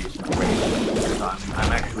with a reasonable rate. So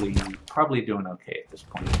I'm actually probably doing okay at this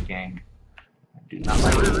point in the game. I do not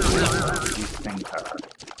like these things are.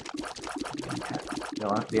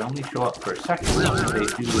 They only show up for a second, and they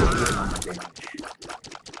do a good amount of damage.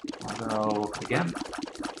 Although, again,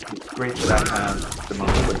 it's great that I have the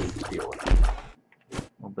mobility to deal with.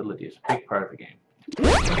 Mobility is a big part of the game.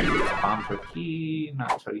 Bombs are key,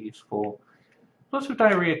 not so useful. Explosive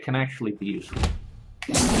diarrhea can actually be useful.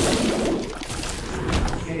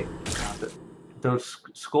 Okay, those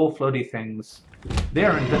skull floaty things, they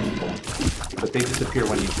are invincible, but they disappear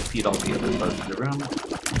when you defeat all the other foes in the room.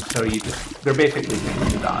 So they're basically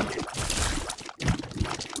things to dodge.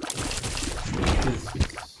 Which is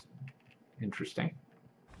interesting.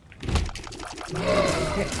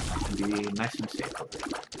 Okay, I can be nice and safe over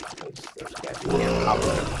here. Because those guys can't pop out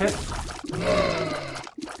of the pit.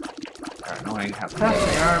 They're annoying how fast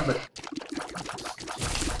they are, but I can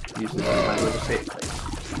just use this as my little safe place.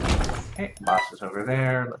 Okay, boss is over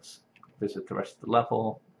there. Let's visit the rest of the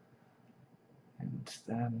level. And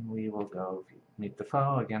then we will go meet the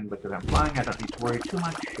foe. Again, because I'm flying, I don't need to worry too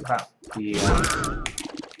much about the...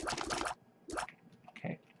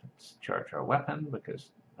 Okay, let's charge our weapon,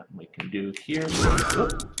 because nothing we can do here.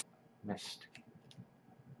 Oop, missed.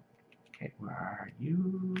 Okay, where are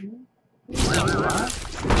you?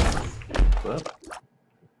 Whoop.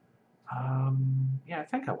 Yeah, I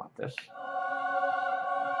think I want this.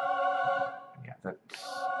 Yeah,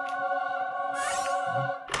 that's...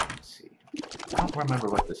 Let's see. I don't remember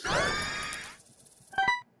what this says.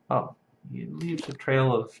 Oh, it leaves a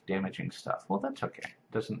trail of damaging stuff. Well, that's okay.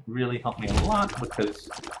 Doesn't really help me a lot because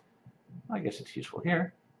I guess it's useful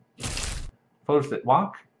here. Foes that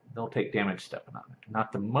walk, they'll take damage stepping on it.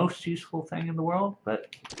 Not the most useful thing in the world,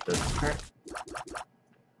 but it doesn't hurt.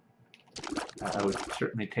 I would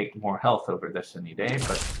certainly take more health over this any day,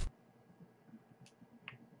 but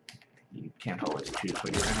you can't always choose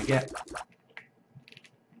what you're going to get.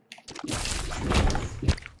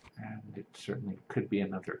 And it certainly could be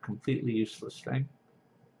another completely useless thing.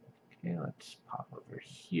 Okay, let's pop over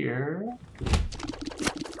here.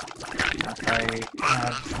 If I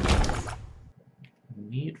had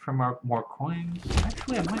need for more coins,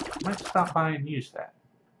 actually I might stop by and use that.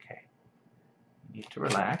 Okay, need to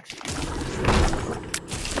relax. Let's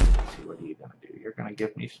see, what are you gonna do? You're gonna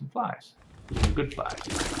give me some flies, some good flies.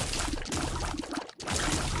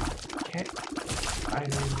 Okay,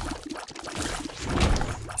 spiders.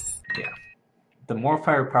 Yeah, the more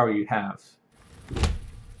firepower you have,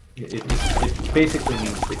 it basically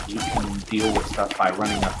means that you can deal with stuff by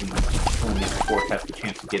running up and killing it before it has the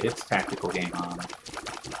chance to get its tactical game on.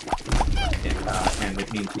 And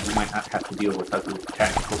it means that you might not have to deal with other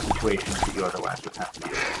tactical situations that you otherwise would have to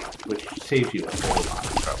deal with, which saves you a whole lot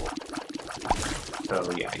of trouble.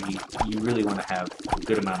 So yeah, you really want to have a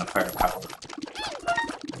good amount of firepower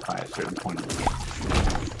by a certain point in the game.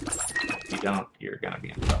 If you don't, you're going to be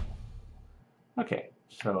in trouble. Okay,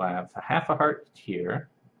 so I have half a heart here,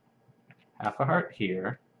 half a heart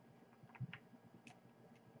here.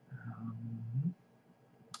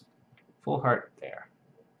 Full heart there.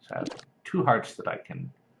 So I have 2 hearts that I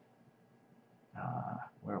can...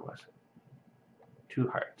 where was it? 2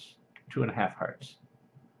 hearts. 2.5 hearts.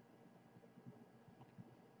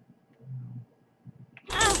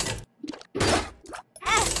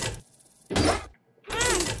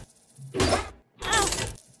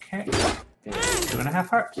 Okay, there's 2.5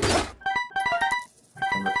 hearts. I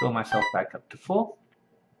can refill myself back up to full.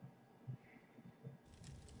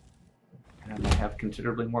 And I have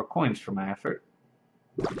considerably more coins for my effort.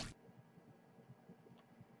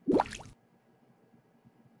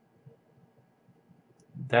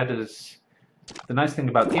 That is the nice thing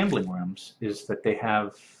about gambling rooms, is that they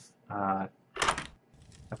have a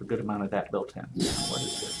good amount of that built in. What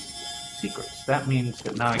is this? Secrets. That means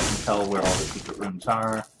that now I can tell where all the secret rooms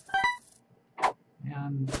are.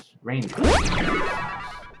 And range.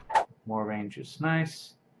 More range is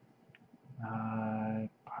nice.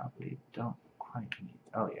 Probably don't quite need...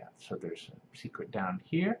 Oh yeah, so there's a secret down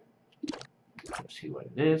here. Let's see what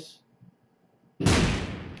it is. It's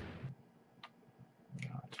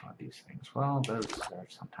one of these things. Well, those are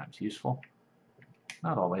sometimes useful.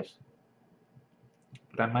 Not always.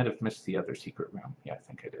 But I might have missed the other secret room. Yeah, I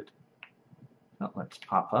think I did. So let's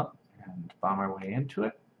pop up and bomb our way into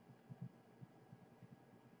it.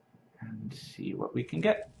 And see what we can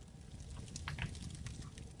get.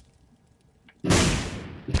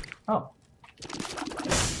 Oh.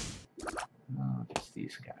 Oh, it's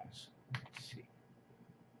these guys. Let's see.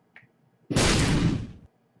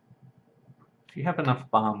 If you have enough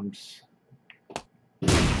bombs...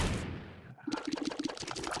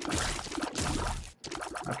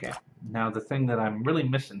 Okay, now the thing that I'm really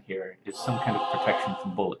missing here is some kind of protection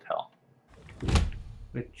from bullet hell.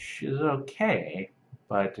 Which is okay,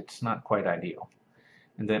 but it's not quite ideal.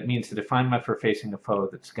 And that means that if I'm ever facing a foe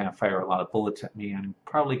that's going to fire a lot of bullets at me, I'm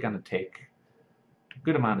probably going to take a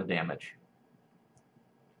good amount of damage.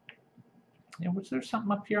 Yeah, was there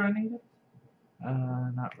something up here I needed?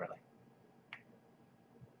 Not really.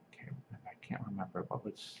 Okay, I can't remember what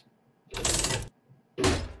was...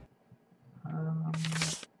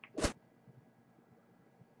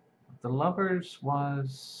 the lovers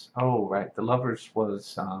was... Oh, right, the lovers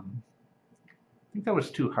was... I think that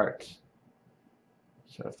was 2 hearts.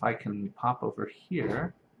 So if I can pop over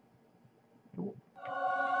here... No.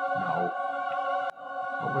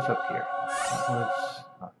 What was up here? That was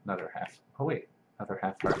another half. Oh wait, another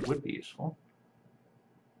half heart would be useful.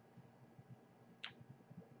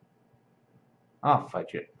 Oh,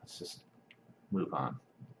 fudge it. Let's just move on.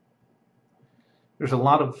 There's a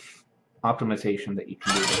lot of optimization that you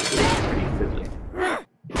can do that is pretty fiddly.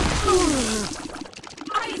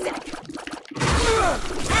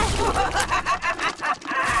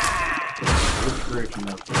 Which version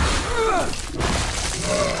of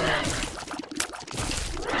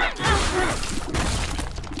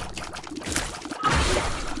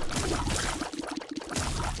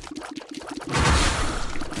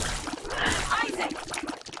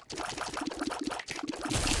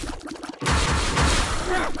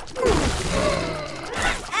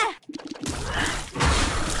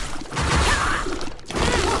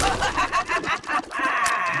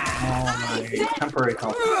temporary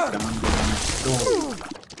health is gone, but I'm still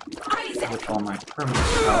with all my permanent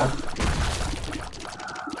health.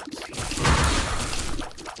 Let's see.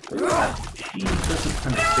 She doesn't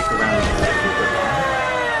tend to stick around super long.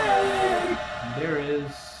 There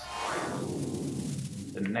is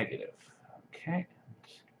the negative. Okay.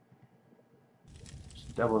 There's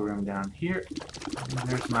a double room down here. And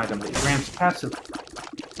there's an item that grants passive.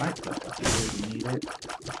 Right, but I really need it.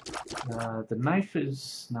 The knife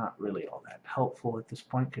is not really all that helpful at this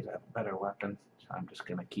point because I have a better weapon, so I'm just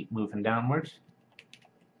going to keep moving downwards.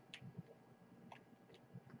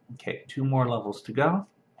 Okay, 2 more levels to go.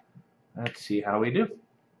 Let's see how we do.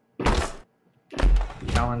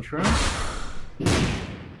 Challenge room.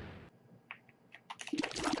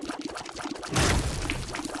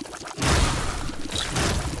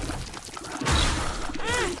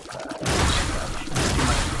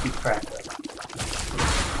 Keep track of.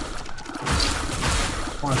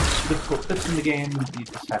 One of the difficult bits in the game, you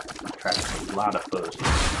just have to keep track of a lot of foes.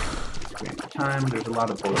 At the time, there's a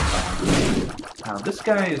lot of bullet bombs. Now, this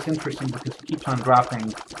guy is interesting because he keeps on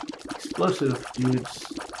dropping explosive dudes,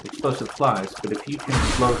 explosive flies, but if you can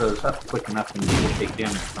blow those up quick enough, then you will take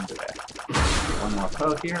damage from the back. One more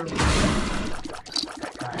foe here.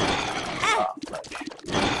 That guy. Oh, fudge.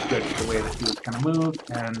 Judged the way that he was going to move,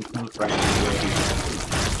 and moved right into the way he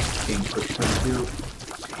was being pushed into.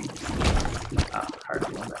 Let's see. Hard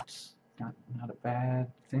one. That's not a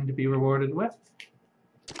bad thing to be rewarded with.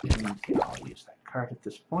 And I'll use that card at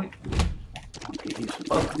this point. Won't get use of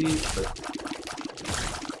both of these, but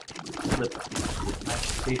slip with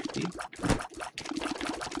nice safety.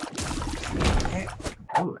 Okay.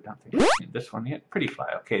 Oh, I don't think I've seen this one yet. Pretty fly.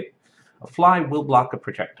 Okay. A fly will block a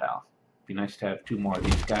projectile. Be nice to have 2 more of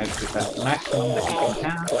these guys because that's the maximum that you can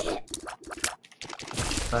have.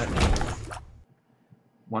 But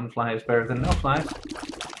 1 fly is better than no flies.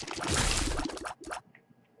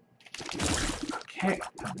 Okay,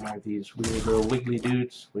 and there are these weird little wiggly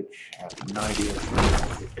dudes, which I have no idea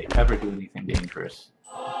if they ever do anything dangerous.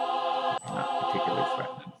 They're not particularly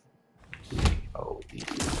threatening. Let's see. Oh, these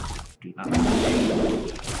do not.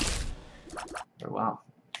 Oh, wow.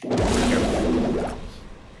 Careful.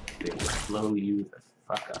 They will blow you the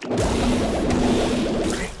fuck up.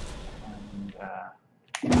 Okay. And,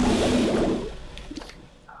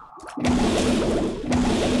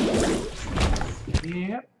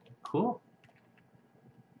 yep, cool.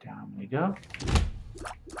 Down we go.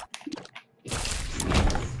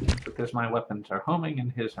 Because my weapons are homing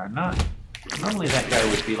and his are not. Normally that guy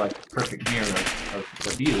would be like a perfect mirror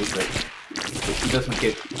of you, but he doesn't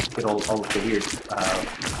get all of the weird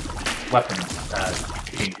weapon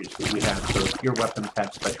changes that we have. So if your weapons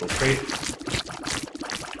have special traits,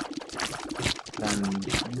 then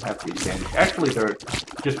you have the advantage. Actually, they're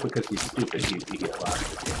just because he's stupid, you get a lot of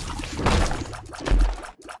advantage.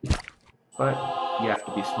 But you have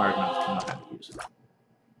to be smart enough to know how to use it.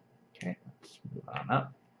 Okay, let's move on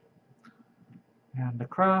up. And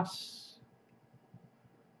across.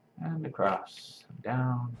 And across. And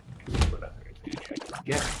down. Let's see what other advantage I can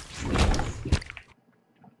get.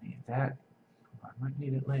 Don't need that. I might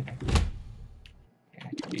need it later. Okay, I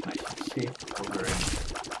can be nice and safe over in.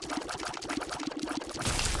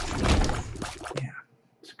 Yeah,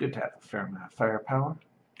 it's good to have a fair amount of firepower.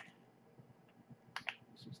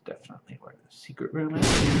 This is definitely where the secret room is.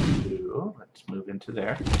 So let's move into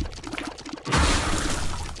there.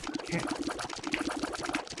 Okay.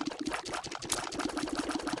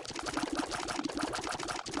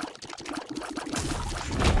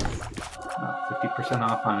 50%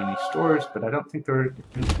 off on any stores, but I don't think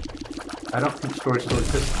stores still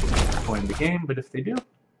exist at this point in the game, but if they do,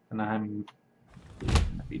 then I'm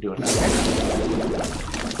gonna be doing okay.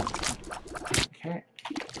 Okay.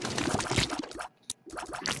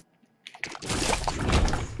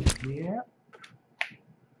 Yep.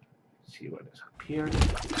 Let's see what is up here.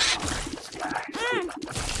 These guys.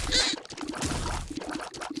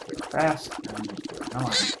 They're fast and they're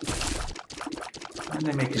annoying. And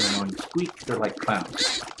they make an annoying squeak. They're like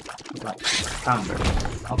clowns. They're like clown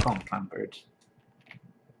birds. I'll call them clown birds.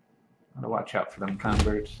 Gotta watch out for them clown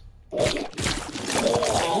birds. Ooh,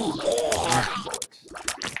 bullets.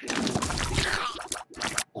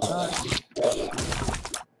 Oh,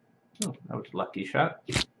 that was a lucky shot.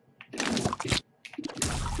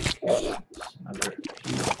 Okay, another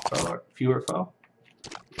fewer foe.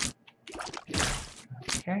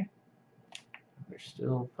 Okay. There's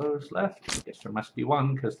still foes left. I guess there must be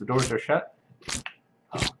one because the doors are shut.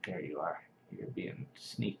 Oh, there you are. You're being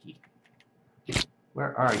sneaky.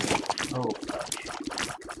 Where are you? Oh, fudge.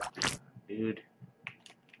 Dude.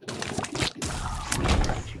 Oh,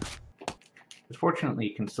 got you. But fortunately,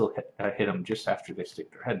 you can still hit them just after they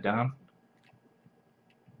stick their head down.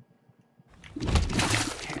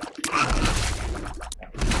 Okay.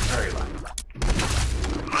 That was very lucky.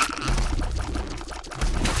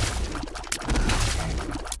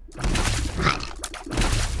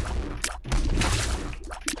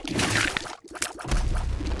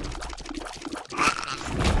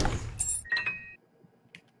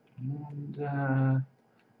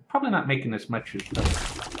 Probably not making as much of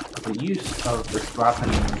the use of this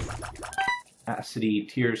dropping acidy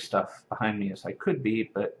tears stuff behind me as I could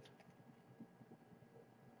be, but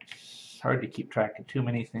it's hard to keep track of too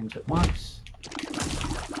many things at once.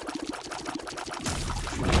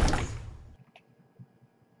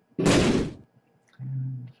 And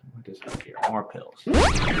what is up here? More pills.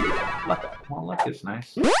 Luck. Well, luck is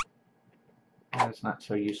nice. That's not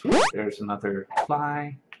so useful. There's another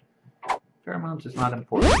fly. Pheromones is not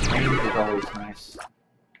important. Range is always nice.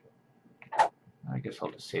 I guess I'll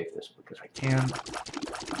just save this because I can.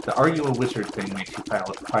 The Are You a Wizard thing makes you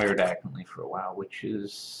fire diagonally for a while, which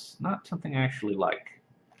is not something I actually like.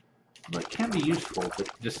 But it can be useful, but it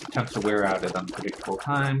just attempts to wear out at unpredictable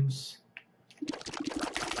times.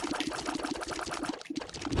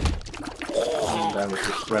 And I would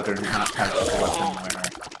just rather not have a weapon where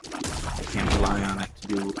I can't rely on it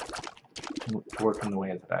to work in the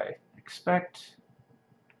way that I expect.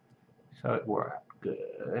 So it wore out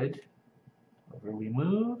good. Over we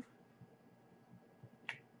move.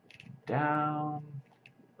 down,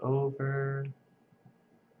 over,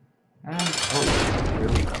 and over. Here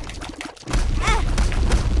we go.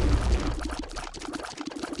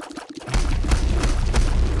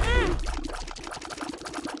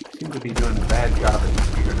 Seem to be doing a bad job at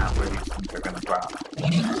figuring out where these things are going to drop.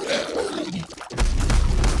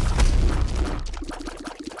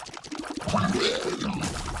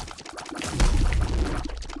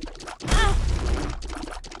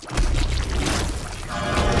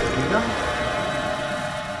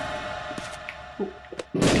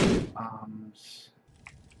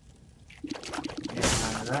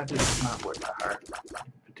 Yeah, that is not worth a heart.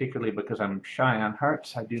 Particularly because I'm shy on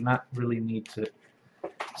hearts, I do not really need to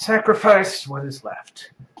sacrifice what is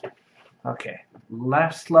left. Okay,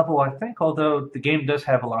 last level I think, although the game does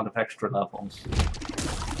have a lot of extra levels.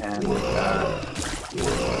 And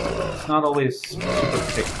it's not always super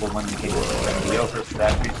predictable when the game is going to be over for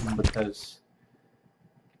that reason, because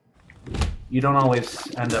you don't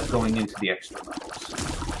always end up going into the extra levels.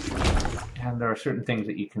 And there are certain things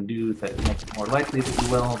that you can do that make it more likely that you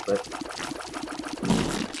will, but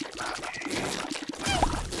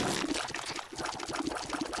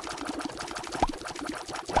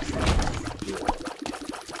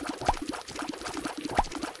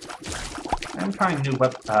I'm trying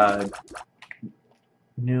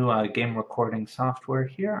new game recording software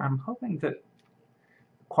here. I'm hoping that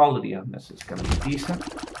the quality on this is going to be decent.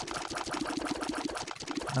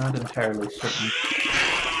 Not entirely certain.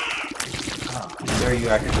 Oh, there you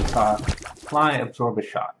actually saw fly absorb a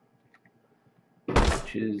shot,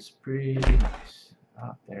 which is pretty nice.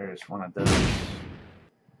 Oh, there's one of those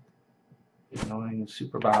annoying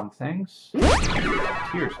super bomb things.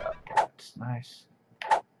 Tears up. That's nice.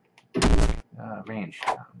 Range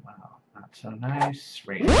down. Wow, not so nice.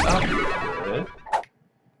 Range up. Good.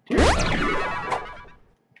 Tears up.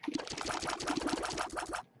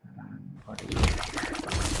 And what is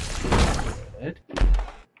it?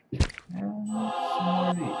 Good. And some more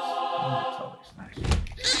of these. Oh, that's always nice.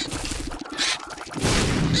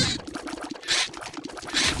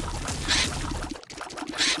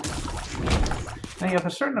 Now you have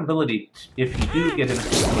a certain ability, if you do get into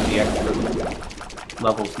some of the extra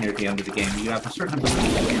levels near the end of the game, you have a certain ability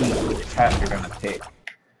to choose which path you're going to take.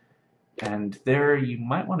 And there you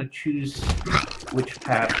might want to choose which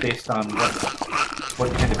path based on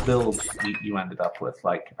what kind of build you ended up with.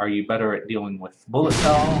 Like, are you better at dealing with bullet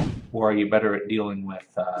hell, or are you better at dealing with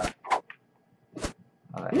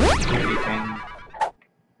security thing?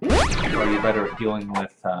 Or are you better at dealing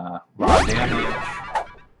with raw damage?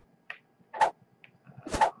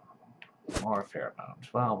 Or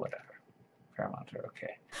pheromones. Well, whatever. Pheromones are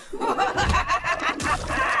okay.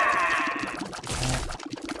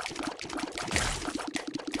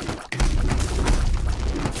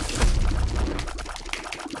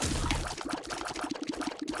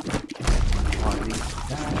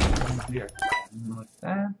 We are done with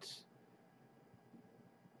that.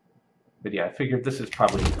 But yeah, I figured this is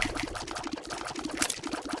probably...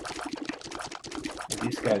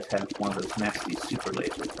 These guys have one of those nasty super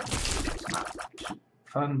laser things. It's not too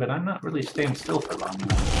fun, but I'm not really staying still for long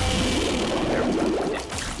enough. There we go.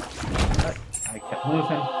 But I kept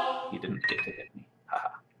moving. He didn't get to hit me.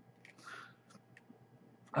 Haha.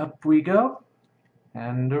 Up we go.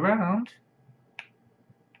 And around.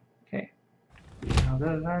 Okay. Now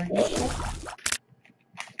those are useful.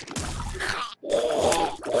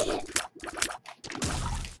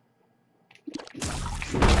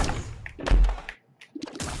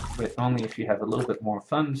 But only if you have a little bit more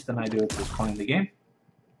funds than I do at this point in the game.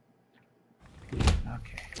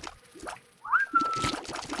 Okay.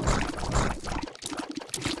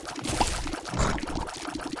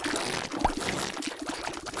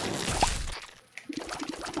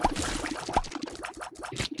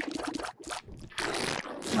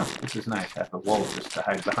 Oh, this is nice. I have a wall just to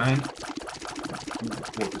hide behind.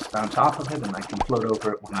 We'll just bounce off of it and I can float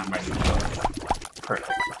over it when I'm ready to go.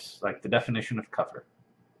 Perfect. It's like the definition of cover.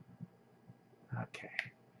 Okay,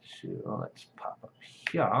 so let's pop up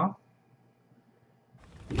here.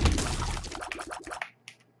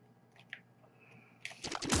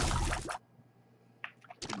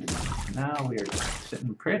 Now we are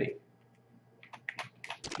sitting pretty.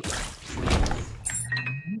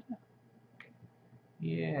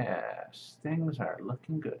 Yes, things are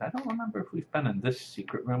looking good. I don't remember if we've been in this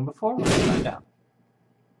secret room before. Let's find out.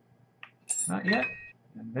 Not yet.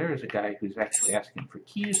 And there's a guy who's actually asking for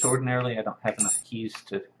keys. Ordinarily, I don't have enough keys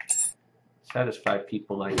to satisfy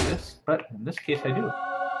people like this, but in this case, I do.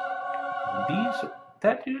 And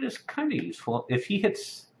that dude is kind of useful. If he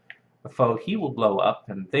hits a foe, he will blow up,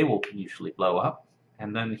 and they will usually blow up.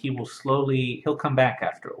 and then he'll come back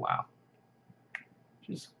after a while, which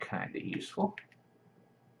is kind of useful.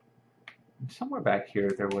 And somewhere back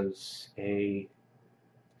here there was a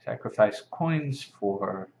sacrifice coins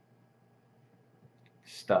for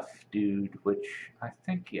stuff dude, which I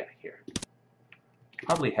think, yeah, here.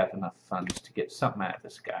 Probably have enough funds to get something out of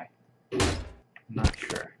this guy. I'm not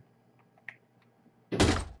sure.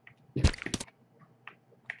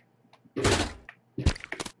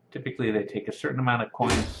 Typically they take a certain amount of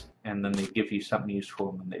coins and then they give you something useful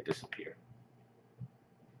and then they disappear.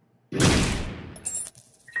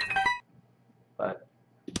 But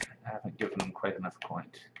I haven't given them quite enough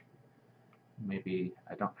coins. Maybe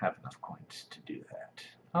I don't have enough coins to do that.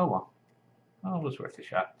 Oh well. Well, it was worth a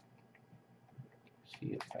shot.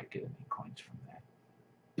 See if I get any coins from that.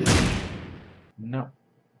 No.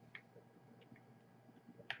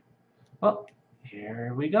 Well,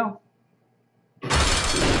 here we go.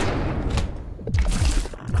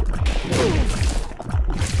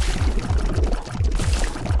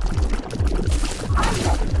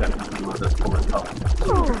 Definitely was a bullet hole.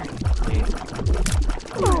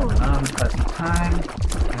 Unpleasant time.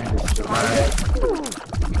 Trying to survive.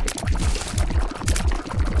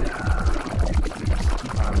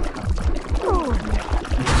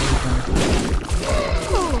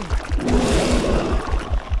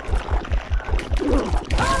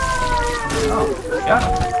 Got it.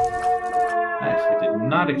 Nice. I did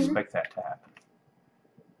not expect that to happen.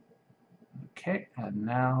 Okay, and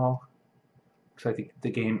now looks like the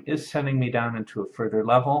game is sending me down into a further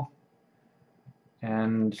level.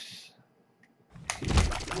 And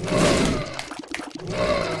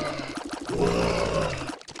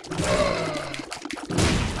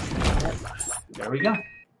there we go.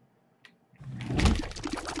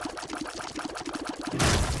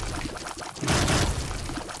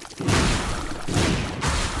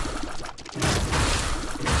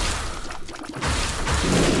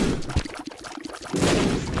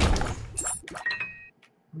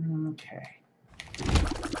 Okay.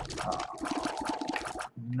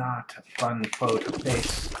 Not a fun foe to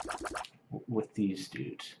face with these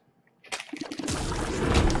dudes.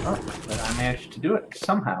 Oh, but I managed to do it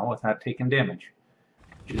somehow without taking damage.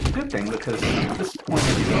 Which is a good thing because at this point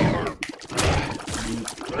in the game,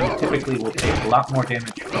 you typically will take a lot more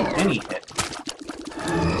damage from any hit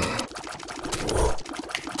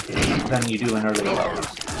than you do in early levels.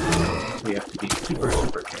 So you have to be super,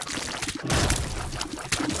 super careful.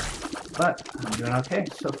 But I'm doing okay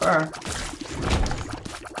so far.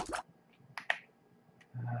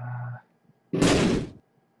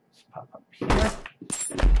 Let's pop up here.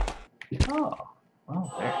 Oh,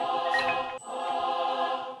 well, there it is.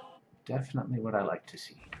 Definitely what I like to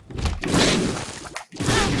see.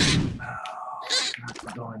 Oh,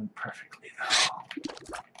 not going perfectly though.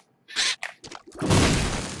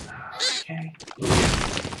 Okay.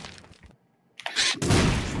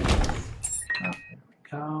 Oh, there we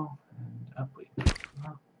go. And up we go.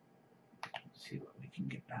 Well, let's see what we can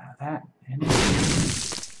get out of that. And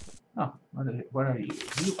oh, what are you?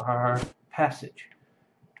 You are passage.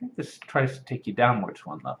 I think this tries to take you downwards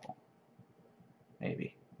one level.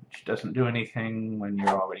 Maybe. Which doesn't do anything when you're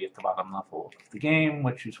already at the bottom level of the game,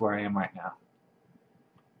 which is where I am right now.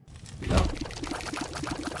 So,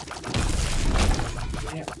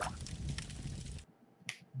 yeah.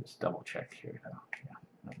 Just double check here though.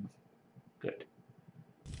 Yeah. Good.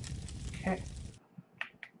 Okay.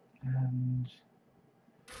 And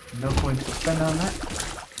no points to spend on that.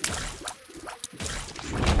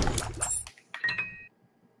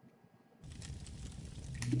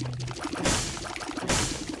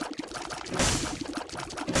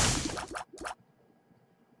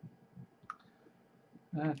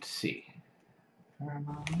 Let's see.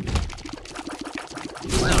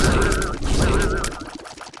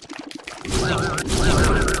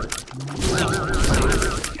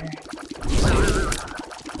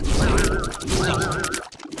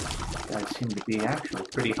 Guys seem to be actually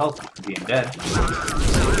pretty healthy for being dead.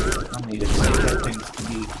 I need to get things to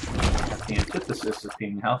be at the antithesis of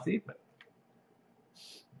being healthy, but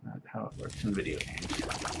it's not how it works in video games.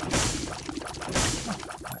 Oh,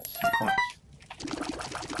 nice. Some points.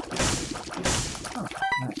 Oh,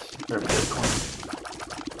 nice. Very good coins.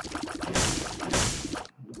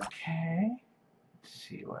 Okay. Let's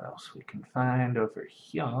see what else we can find over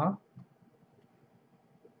here. A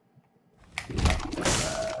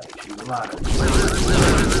lot of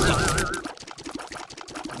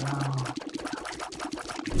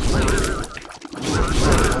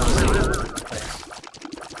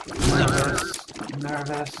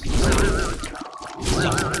nervous.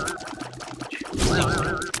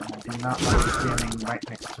 I do not like standing right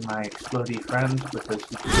next to to my explodey friend because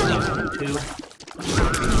he can use them too.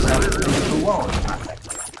 The wall is not that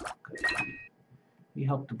good. He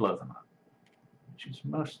helped to blow them up, which is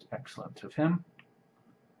most excellent of him.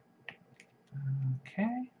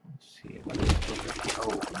 Okay, let's see what is over here.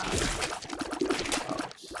 Oh, no. Oh,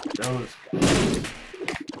 it's those guys.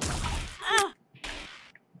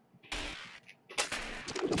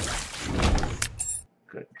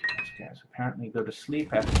 Good. Those guys apparently go to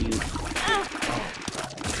sleep after you. Oh,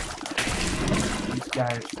 these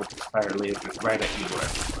guys will fire lasers right at you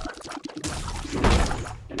wherever you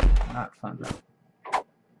are. Not fun though.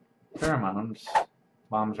 Pheromones.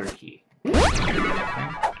 Bombs are key. Okay.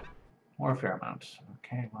 More pheromones.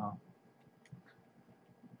 Okay, well.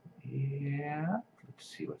 Yeah. Let's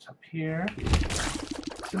see what's up here.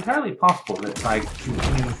 It's entirely possible that by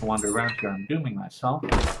continuing to wander around here I'm dooming myself.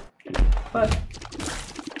 But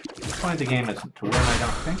the point of the game isn't to win, I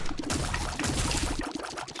don't think.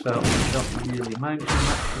 So I don't really mind too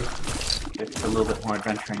much if it's a little bit more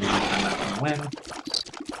adventuring and I'm not going to win.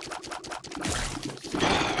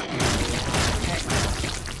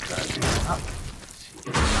 Up. Let's see,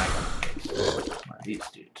 what am I going to face? One of these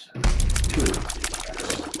dudes. Two of these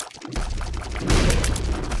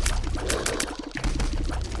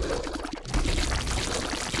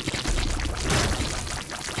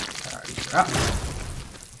guys. Up.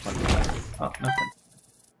 What's that? Oh, nothing.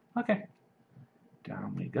 Okay.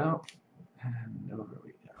 Down we go. And over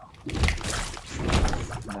we go.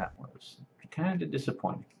 That was kind of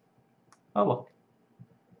disappointing. Oh well.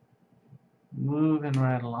 Moving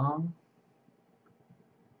right along.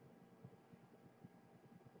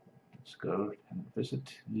 Let's go and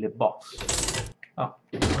visit Le Boss. Oh,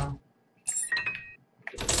 well.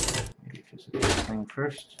 Maybe visit this thing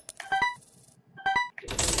first.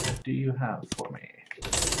 What do you have for me?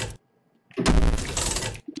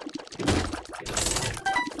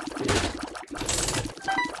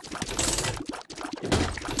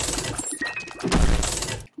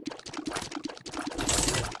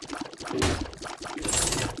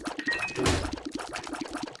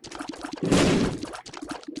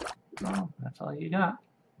 Oh, that's all you got.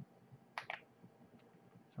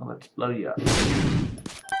 So let's blow you up.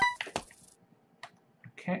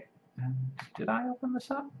 Okay, and did I open this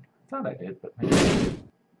up? I thought I did, but maybe I didn't.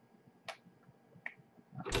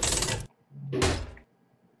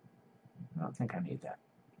 I don't think I need that.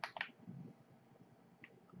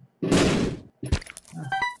 I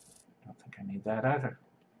don't think I need that either.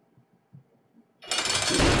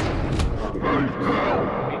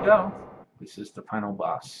 There we go. This is the final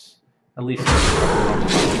boss. At least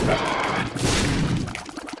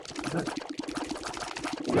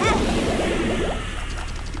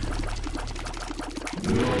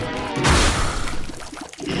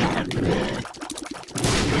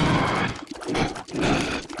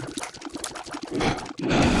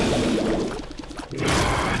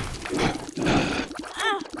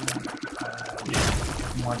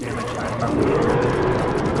more damage than I probably did.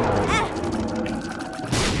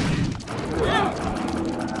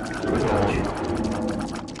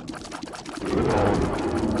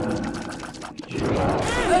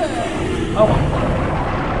 Oh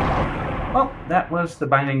well. That was the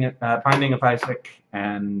Binding of Isaac,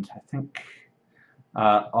 and I think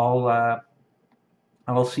I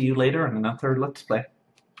will see you later in another Let's Play.